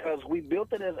 Because we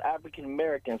built it as African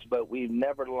Americans, but we've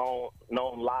never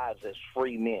known lives as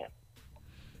free men.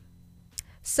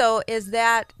 So does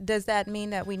that mean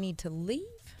that we need to leave?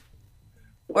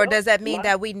 Or does that mean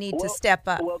that we need to step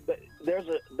up? Well, there's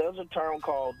a term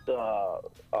called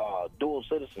dual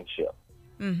citizenship.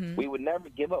 Mm-hmm. We would never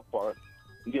give up our,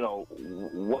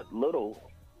 what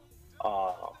little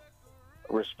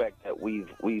respect that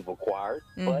we've acquired,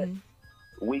 but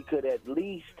we could at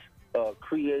least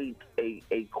create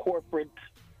a corporate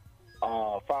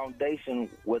foundation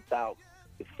without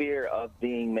fear of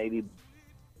being maybe,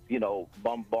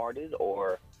 bombarded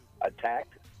or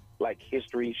attacked, like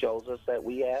history shows us that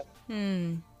we have.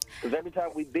 Because every time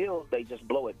we build, they just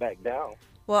blow it back down.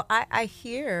 Well, I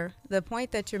hear the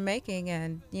point that you're making,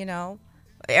 and,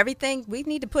 everything, we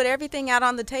need to put everything out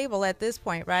on the table at this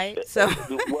point, right? So,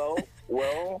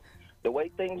 well, the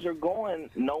way things are going,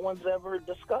 no one's ever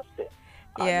discussed it.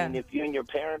 Yeah. I mean, if you're in your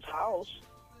parents' house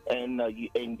and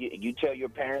you tell your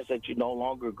parents that you no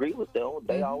longer agree with them,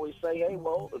 they always say, hey,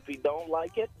 well, if you don't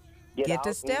like it, get out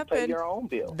to step and pay in. your own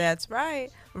bill. That's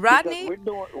right. Rodney?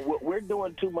 Because we're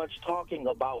doing too much talking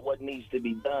about what needs to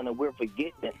be done, and we're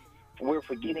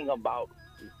forgetting about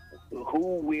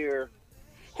who we're.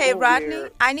 Hey, Rodney,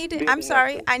 I'm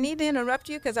sorry. I need to interrupt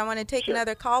you because I want to take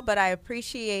another call, but I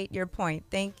appreciate your point.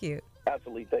 Thank you.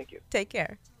 Absolutely. Thank you. Take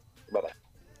care. Bye-bye.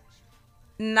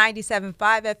 97.5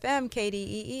 FM,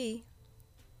 KDEE.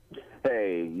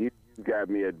 Hey, you got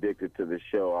me addicted to the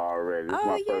show already. This is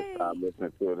my first time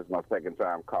listening to it. This is my second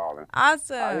time calling.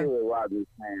 Awesome. I hear what Rodney's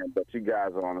saying, but you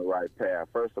guys are on the right path.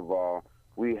 First of all,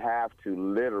 we have to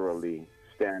literally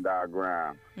stand our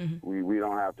ground. We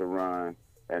don't have to run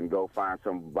and go find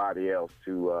somebody else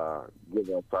to give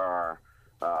us our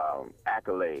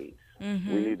accolades.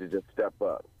 We need to just step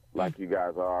up, like you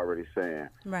guys are already saying.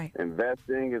 Right.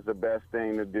 Investing is the best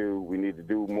thing to do. We need to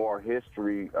do more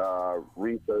history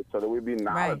research so that we be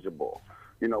knowledgeable.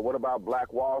 Right. What about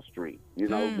Black Wall Street?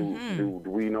 Do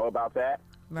we know about that?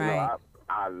 Right.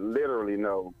 I literally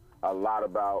know a lot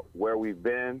about where we've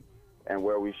been and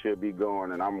where we should be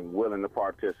going, and I'm willing to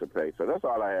participate. So that's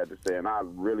all I had to say, and I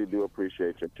really do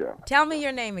appreciate your show. Tell me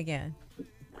your name again.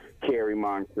 Carrie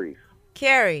Moncrief.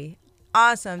 Carrie,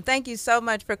 awesome. Thank you so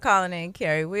much for calling in,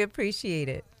 Carrie. We appreciate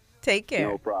it. Take care.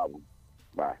 No problem.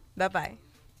 Bye. Bye-bye.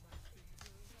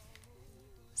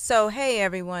 So, hey,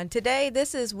 everyone. Today,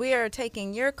 we are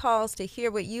taking your calls to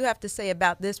hear what you have to say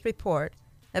about this report,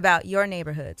 about your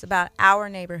neighborhoods, about our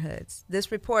neighborhoods.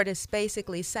 This report is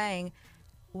basically saying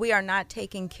we are not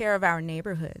taking care of our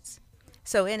neighborhoods.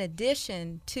 So in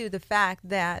addition to the fact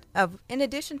that, in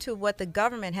addition to what the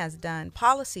government has done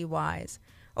policy-wise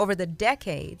over the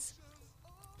decades,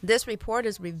 this report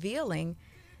is revealing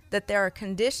that there are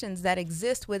conditions that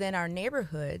exist within our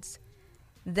neighborhoods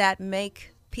that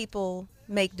make people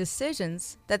make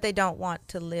decisions that they don't want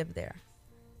to live there.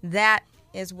 That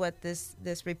is what this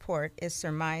report is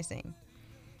surmising.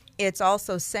 It's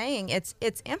also saying, it's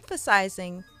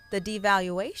emphasizing the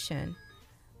devaluation.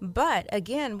 But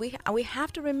again, we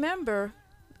have to remember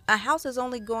a house is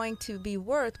only going to be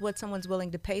worth what someone's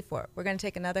willing to pay for it. We're going to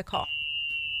take another call.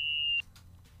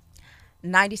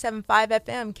 97.5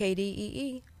 FM,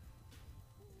 KDEE.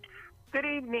 Good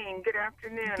evening. Good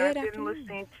afternoon. Good I've been afternoon.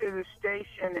 listening to the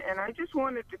station, and I just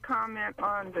wanted to comment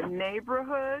on the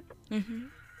neighborhood.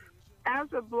 As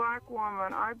a black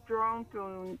woman, I've drove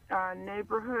through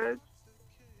neighborhoods,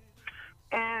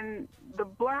 and the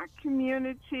black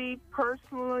community,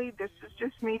 personally, this is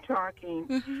just me talking,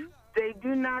 they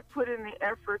do not put in the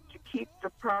effort to keep the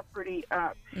property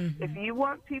up. If you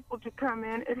want people to come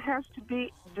in, it has to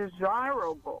be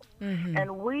desirable.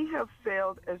 And we have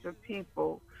failed as a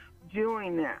people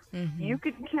doing that. You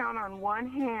can count on one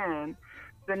hand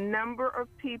the number of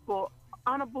people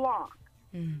on a block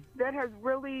that has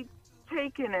really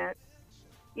taken it,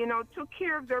 took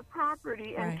care of their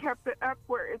property and kept it up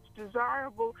where it's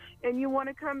desirable, and you want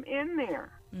to come in there.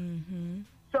 Mm-hmm.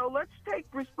 So let's take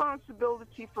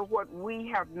responsibility for what we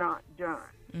have not done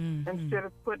instead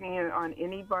of putting it on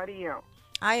anybody else.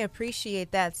 I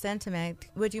appreciate that sentiment.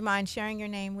 Would you mind sharing your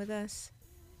name with us?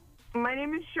 My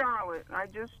name is Charlotte. I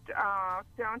just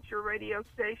found your radio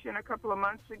station a couple of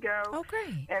months ago. Oh,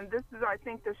 great. And this is, I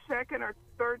think, the second or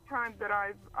third time that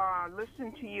I've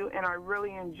listened to you, and I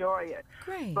really enjoy it.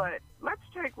 Great. But let's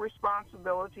take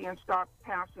responsibility and stop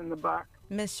passing the buck.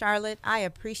 Miss Charlotte, I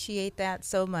appreciate that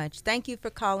so much. Thank you for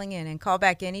calling in, and call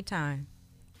back anytime.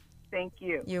 Thank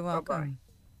you. You're welcome. Bye-bye.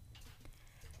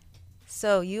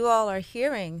 So you all are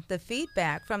hearing the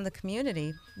feedback from the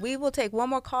community. We will take one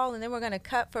more call, and then we're going to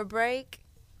cut for break.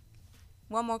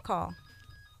 One more call.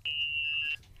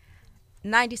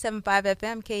 97.5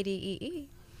 FM KDEE.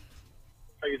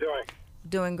 How you doing?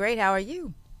 Doing great. How are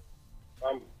you?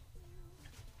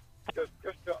 Just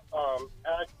to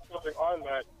add something on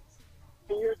that,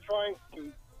 when you're trying to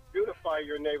beautify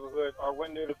your neighborhood or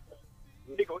when there's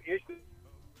legal issues.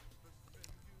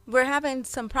 We're having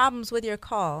some problems with your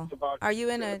call. Are you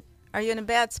in a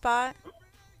bad spot?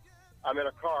 I'm in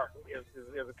a car. Is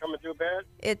it coming through bad?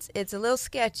 It's a little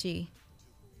sketchy.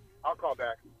 I'll call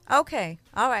back. Okay.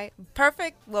 All right.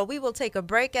 Perfect. Well, we will take a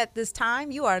break at this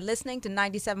time. You are listening to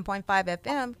 97.5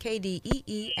 FM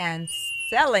KDEE and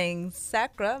Selling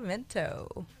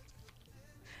Sacramento.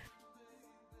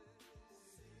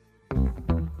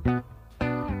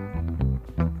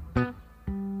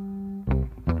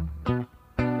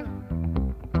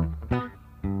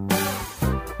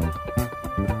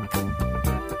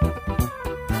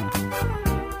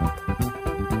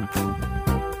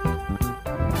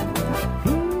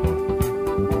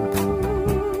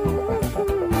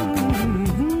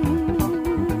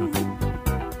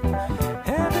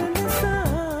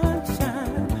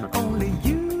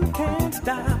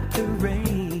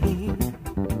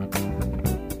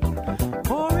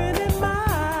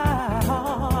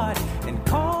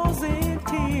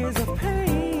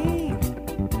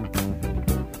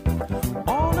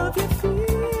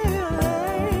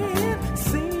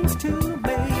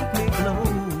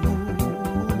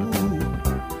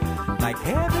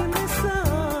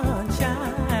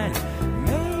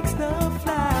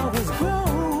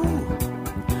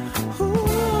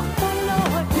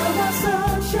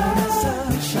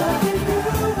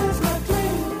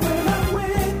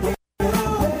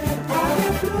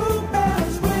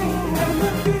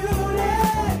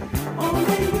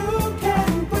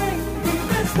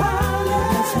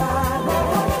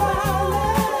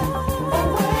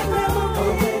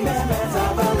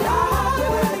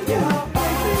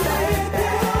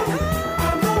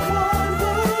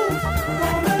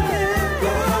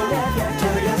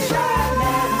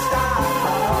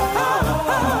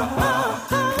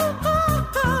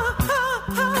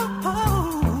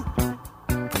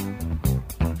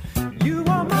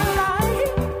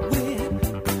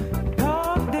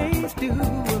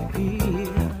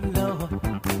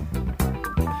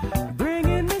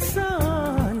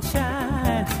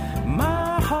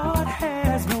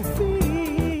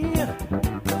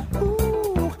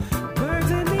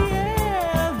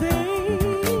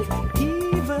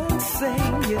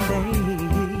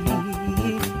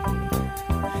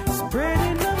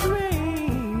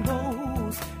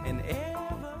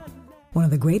 One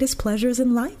of the greatest pleasures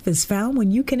in life is found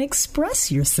when you can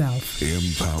express yourself.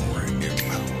 Empowering,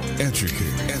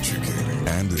 educating,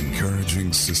 and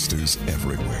encouraging sisters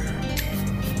everywhere.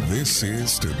 This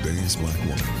is Today's Black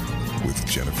Woman with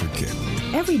Jennifer Kidd.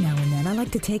 Every now and then, I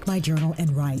like to take my journal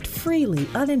and write freely,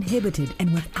 uninhibited,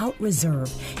 and without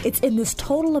reserve. It's in this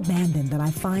total abandon that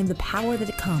I find the power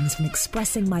that comes from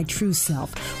expressing my true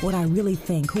self, what I really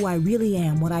think, who I really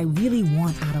am, what I really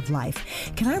want out of life.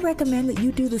 Can I recommend that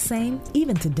you do the same?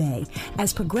 Even today,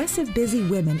 as progressive, busy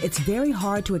women, it's very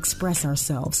hard to express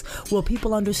ourselves. Will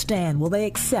people understand? Will they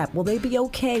accept? Will they be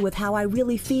okay with how I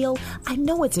really feel? I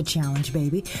know it's a challenge,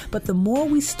 baby, but the more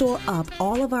we store up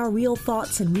all of our real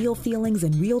thoughts and real feelings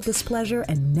and real displeasure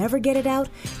and never get it out,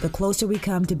 the closer we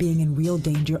come to being in real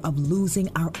danger of losing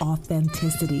our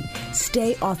authenticity.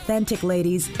 Stay authentic,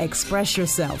 ladies. Express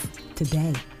yourself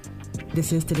today.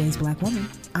 This is Today's Black Woman.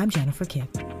 I'm Jennifer Kidd.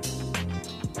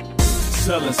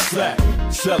 Selling slack,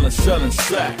 selling slack, selling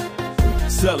slack,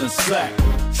 selling slack,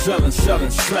 selling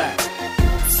slack,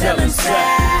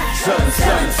 selling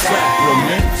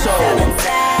Sacramento,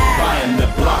 buying the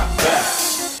block back.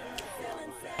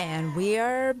 And we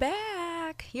are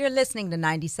back. You're listening to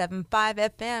 97.5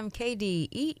 FM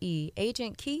KDEE,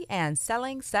 Agent Key and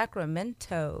Selling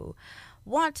Sacramento.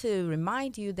 want to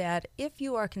remind you that if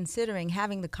you are considering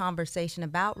having the conversation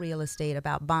about real estate,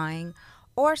 about buying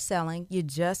or selling, you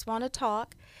just want to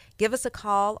talk, give us a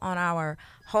call on our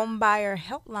home buyer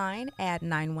helpline at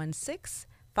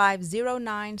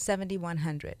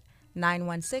 916-509-7100.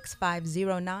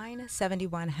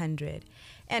 916-509-7100.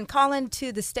 And call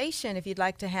into the station if you'd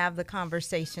like to have the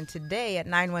conversation today at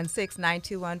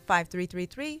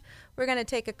 916-921-5333. We're going to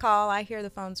take a call. I hear the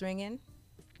phone's ringing.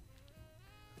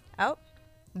 Oh,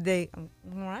 all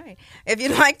right. If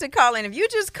you'd like to call in, if you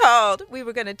just called, we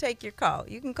were going to take your call.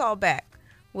 You can call back.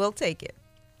 We'll take it.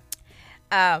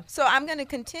 So I'm going to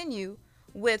continue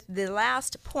with the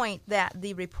last point that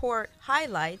the report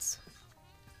highlights.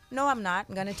 No, I'm not.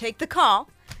 I'm going to take the call.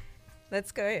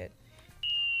 Let's go ahead.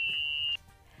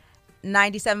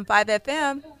 97.5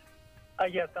 FM.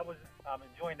 Yes, I was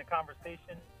enjoying the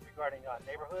conversation regarding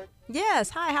neighborhoods. Yes.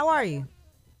 Hi, how are you?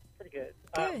 Pretty good.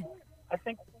 Good. I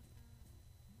think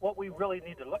what we really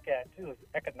need to look at, too, is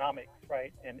economics,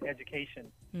 right, and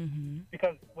education. Mm-hmm.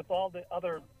 Because with all the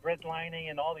other redlining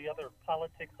and all the other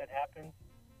politics that happens,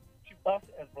 to us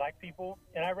as black people,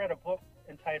 and I read a book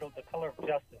entitled The Color of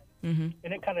Justice, mm-hmm.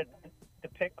 and it kind of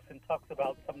depicts and talks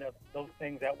about some of those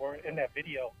things that were in that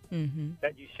video mm-hmm.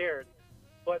 that you shared.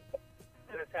 But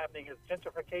what is happening is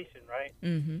gentrification, right?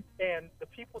 Mm-hmm. And the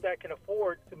people that can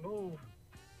afford to move,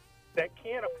 that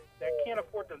can't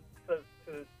afford to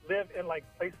live in like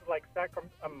places like San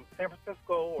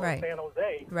Francisco or right. San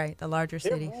Jose, right, the larger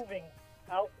they're cities. moving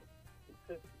out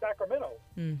to Sacramento,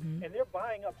 mm-hmm. and they're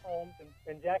buying up homes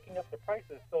and jacking up the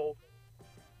prices. So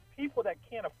people that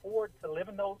can't afford to live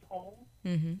in those homes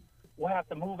mm-hmm. will have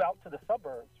to move out to the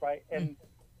suburbs, right? And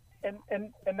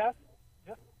and that's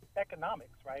just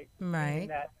economics, right? Right. Meaning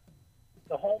that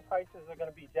the home prices are going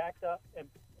to be jacked up, and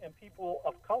people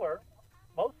of color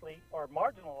mostly are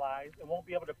marginalized and won't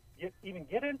be able to even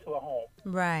get into a home.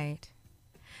 Right.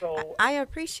 So I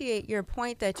appreciate your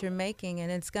point that you're making,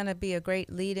 and it's going to be a great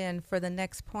lead-in for the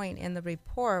next point in the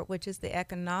report, which is the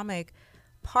economic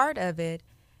part of it.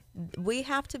 We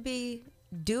have to be,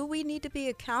 do we need to be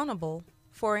accountable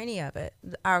for any of it?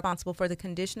 Are responsible for the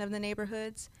condition of the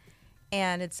neighborhoods?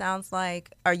 And it sounds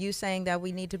like, are you saying that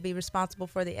we need to be responsible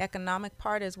for the economic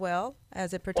part as well,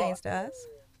 as it pertains to us?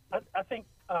 I think,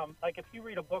 like if you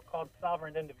read a book called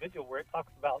Sovereign Individual, where it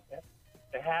talks about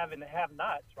the have and the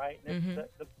have-nots, right? And mm-hmm.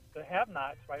 the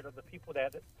have-nots, right, are the people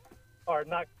that are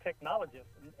not technologists,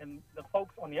 and the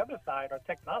folks on the other side are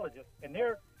technologists, and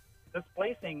they're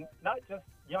displacing not just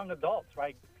young adults,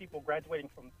 right, people graduating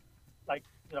from, like,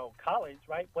 college,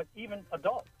 right, but even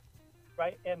adults,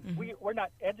 right? And mm-hmm. we're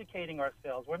not educating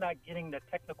ourselves. We're not getting the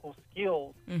technical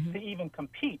skills mm-hmm. to even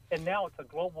compete, and now it's a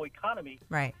global economy.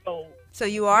 Right. So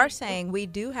you are saying we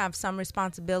do have some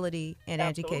responsibility in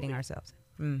absolutely. educating ourselves.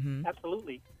 Mm-hmm.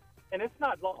 Absolutely. And it's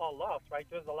not all lost, right?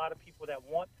 There's a lot of people that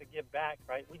want to give back,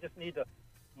 right? We just need to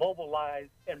mobilize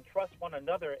and trust one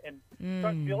another and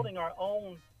start building our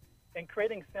own and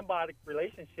creating symbiotic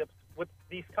relationships with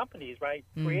these companies, right?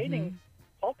 Mm-hmm.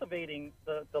 Cultivating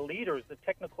the leaders, the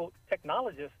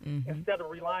technologists, mm-hmm. instead of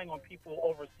relying on people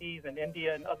overseas in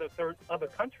India and other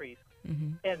countries.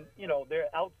 Mm-hmm. And, they're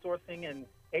outsourcing and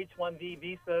H-1B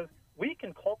visas. We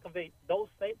can cultivate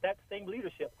that same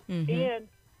leadership. Mm-hmm. And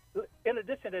in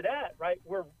addition to that, right,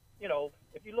 we're,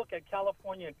 if you look at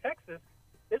California and Texas,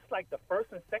 it's like the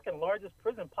first and second largest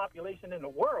prison population in the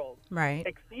world, right,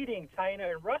 exceeding China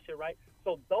and Russia, right?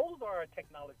 So those are our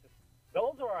technologists.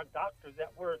 Those are our doctors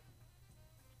that we're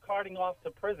carting off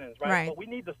to prisons, right? But we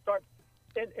need to start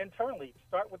internally,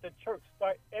 start with the church,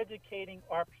 start educating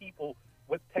our people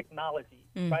with technology,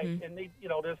 mm-hmm. right? And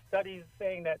there's studies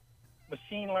saying that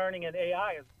machine learning and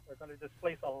AI are going to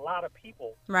displace a lot of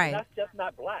people. Right. And that's just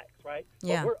not blacks, right?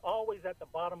 Yeah. But we're always at the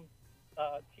bottom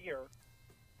tier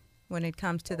when it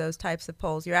comes to those types of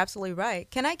polls. You're absolutely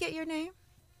right. Can I get your name?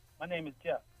 My name is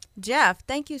Jeff. Jeff,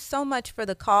 thank you so much for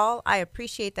the call. I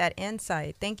appreciate that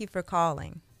insight. Thank you for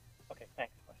calling. Okay,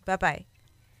 thanks. Bye-bye.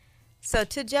 So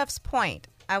to Jeff's point,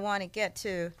 I want to get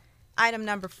to item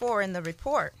number 4 in the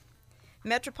report.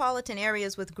 Metropolitan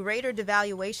areas with greater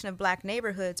devaluation of black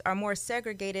neighborhoods are more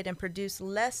segregated and produce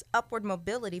less upward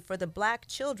mobility for the black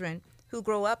children who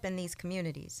grow up in these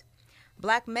communities.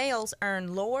 Black males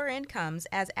earn lower incomes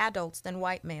as adults than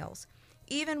white males,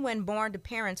 even when born to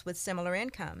parents with similar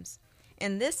incomes.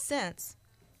 In this sense,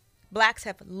 blacks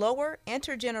have lower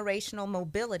intergenerational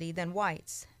mobility than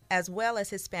whites, as well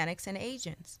as Hispanics and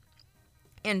Asians.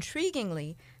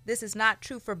 Intriguingly, this is not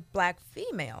true for black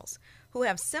females, who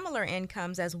have similar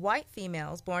incomes as white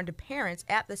females born to parents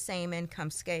at the same income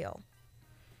scale.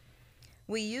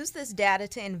 We use this data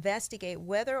to investigate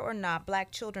whether or not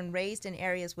black children raised in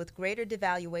areas with greater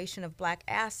devaluation of black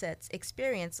assets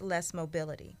experience less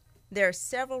mobility. There are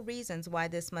several reasons why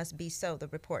this must be so, the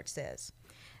report says.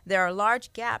 There are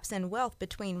large gaps in wealth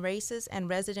between races and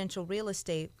residential real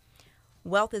estate.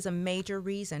 Wealth is a major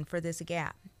reason for this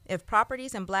gap. If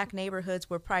properties in black neighborhoods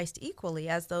were priced equally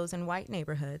as those in white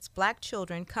neighborhoods, black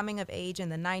children coming of age in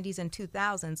the 90s and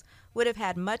 2000s would have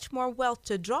had much more wealth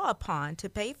to draw upon to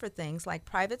pay for things like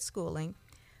private schooling,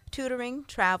 tutoring,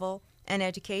 travel, and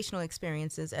educational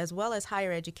experiences, as well as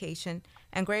higher education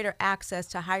and greater access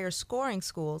to higher scoring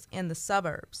schools in the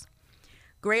suburbs.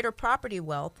 Greater property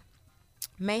wealth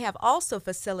may have also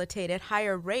facilitated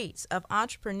higher rates of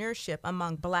entrepreneurship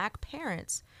among black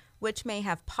parents, which may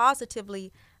have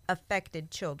positively affected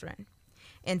children.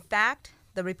 In fact,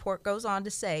 the report goes on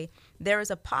to say there is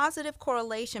a positive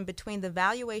correlation between the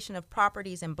valuation of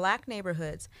properties in black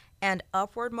neighborhoods and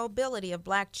upward mobility of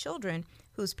black children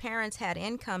whose parents had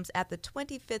incomes at the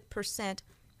 25th percent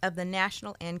of the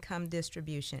national income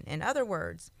distribution. In other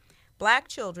words, black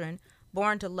children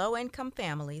born to low-income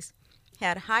families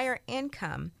had higher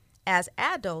income as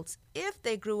adults if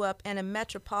they grew up in a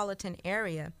metropolitan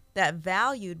area that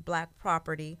valued black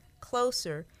property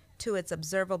closer to its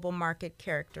observable market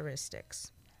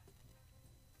characteristics.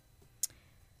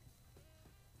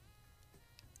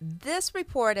 This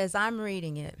report, as I'm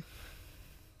reading it,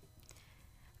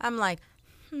 I'm like,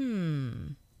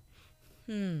 There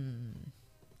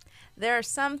are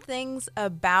some things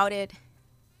about it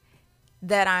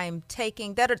that I'm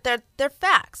taking that are they're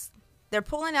facts. They're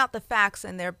pulling out the facts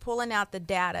and they're pulling out the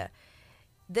data.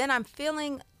 Then I'm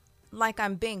feeling like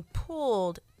I'm being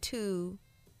pulled to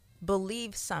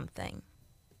believe something.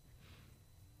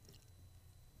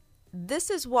 This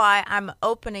is why I'm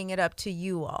opening it up to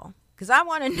you all, because I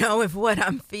want to know if what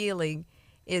I'm feeling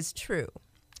is true.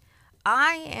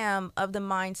 I am of the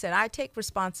mindset I take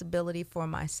responsibility for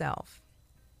myself.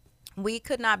 We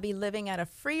could not be living at a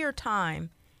freer time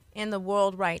in the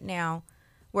world right now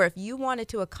where if you wanted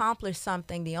to accomplish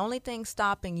something, the only thing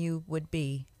stopping you would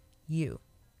be you.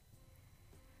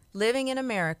 Living in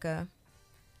America,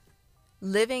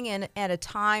 living at a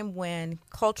time when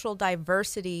cultural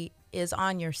diversity is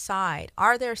on your side,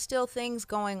 are there still things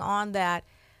going on that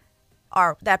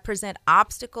present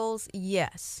obstacles?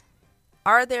 Yes.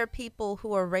 Are there people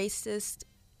who are racist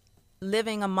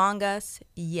living among us?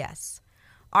 Yes.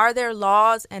 Are there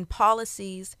laws and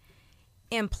policies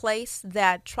in place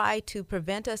that try to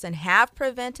prevent us and have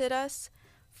prevented us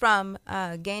from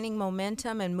gaining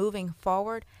momentum and moving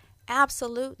forward?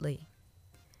 Absolutely.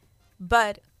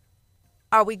 But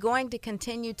are we going to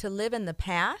continue to live in the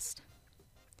past?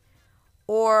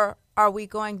 Or are we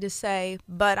going to say,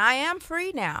 but I am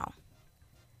free now.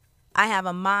 I have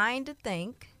a mind to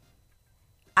think.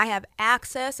 I have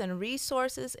access and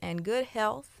resources and good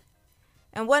health.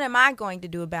 And what am I going to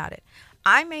do about it?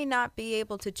 I may not be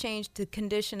able to change the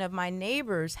condition of my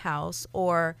neighbor's house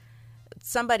or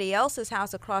somebody else's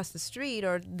house across the street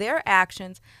or their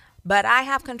actions, but I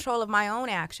have control of my own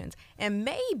actions. And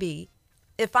maybe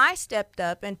if I stepped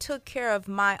up and took care of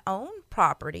my own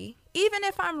property, even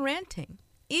if I'm renting,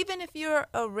 even if you're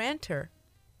a renter,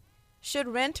 should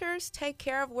renters take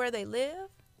care of where they live?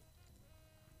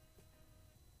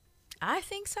 I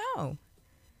think so.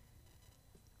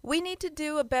 We need to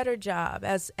do a better job,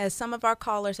 as some of our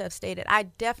callers have stated. I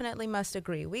definitely must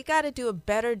agree. We got to do a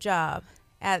better job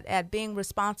at being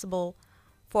responsible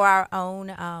for our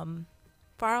own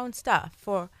stuff,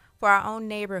 for our own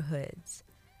neighborhoods.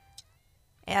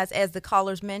 As the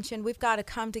callers mentioned, we've got to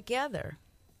come together.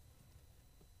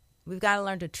 We've got to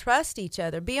learn to trust each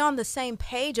other, be on the same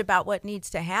page about what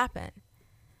needs to happen.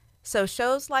 So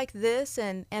shows like this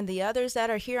and the others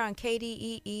that are here on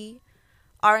KDEE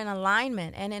are in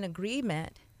alignment and in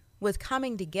agreement with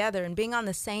coming together and being on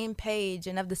the same page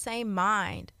and of the same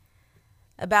mind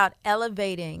about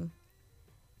elevating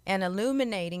and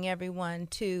illuminating everyone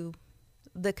to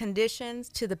the conditions,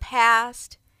 to the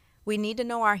past. We need to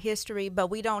know our history, but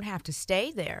we don't have to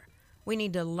stay there. We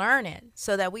need to learn it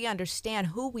so that we understand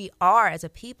who we are as a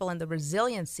people and the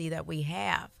resiliency that we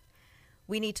have.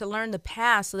 We need to learn the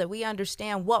past so that we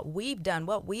understand what we've done,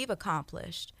 what we've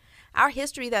accomplished. Our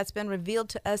history that's been revealed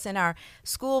to us in our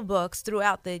school books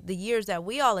throughout the years that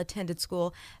we all attended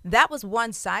school, that was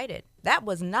one-sided. That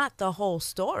was not the whole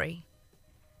story.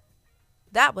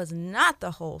 That was not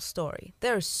the whole story.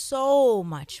 There's so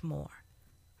much more.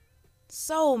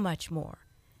 So much more.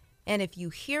 And if you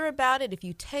hear about it, if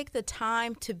you take the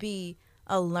time to be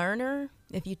a learner,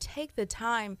 if you take the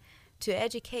time to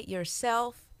educate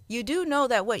yourself, you do know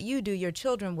that what you do, your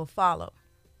children will follow.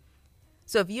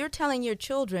 So if you're telling your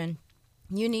children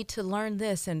you need to learn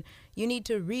this and you need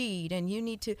to read and you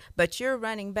need to, but you're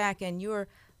running back and you're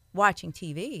watching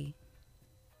TV.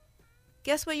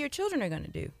 Guess what your children are going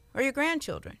to do, or your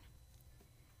grandchildren?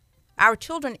 Our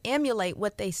children emulate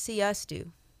what they see us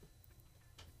do.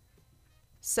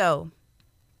 So,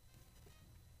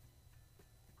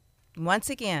 once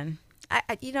again,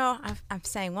 I'm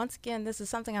saying once again, this is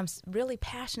something I'm really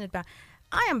passionate about.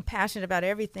 I am passionate about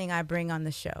everything I bring on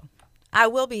the show. I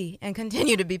will be and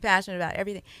continue to be passionate about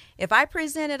everything. If I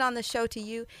present it on the show to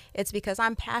you, it's because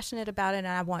I'm passionate about it and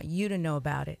I want you to know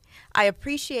about it. I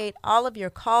appreciate all of your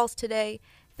calls today.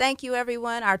 Thank you,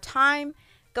 everyone. Our time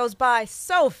goes by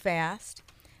so fast.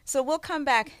 So we'll come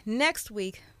back next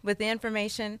week with the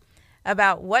information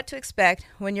about what to expect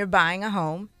when you're buying a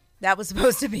home. That was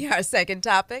supposed to be our second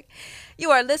topic. You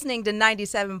are listening to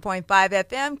 97.5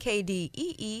 FM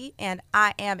KDEE, and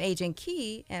I am Agent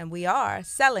Key, and we are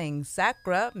Selling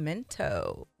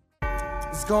Sacramento.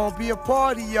 It's gonna be a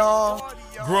party, y'all.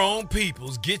 Grown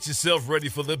peoples, get yourself ready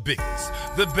for the biggest,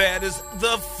 the baddest,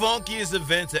 the funkiest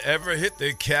event to ever hit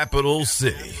the capital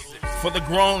city. For the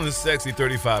grown and sexy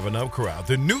 35 and up crowd,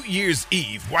 the New Year's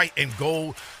Eve White and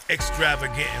Gold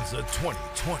Extravaganza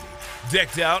 2020.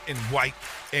 Decked out in white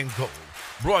and gold.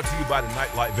 Brought to you by the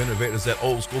nightlife innovators at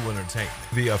Old School Entertainment.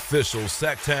 The official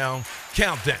Sacktown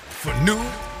countdown for New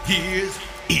Year's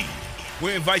Eve.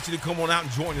 We invite you to come on out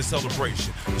and join the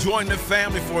celebration. Join the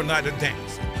family for a night of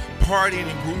dancing, partying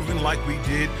and grooving like we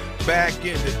did back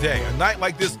in the day. A night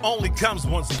like this only comes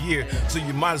once a year, so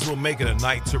you might as well make it a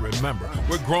night to remember.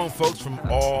 We're grown folks from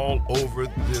all over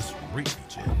this region.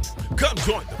 Come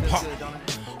join the party.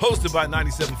 Hosted by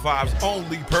 97.5's own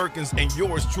Lee Perkins and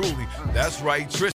yours truly. That's right, Trish.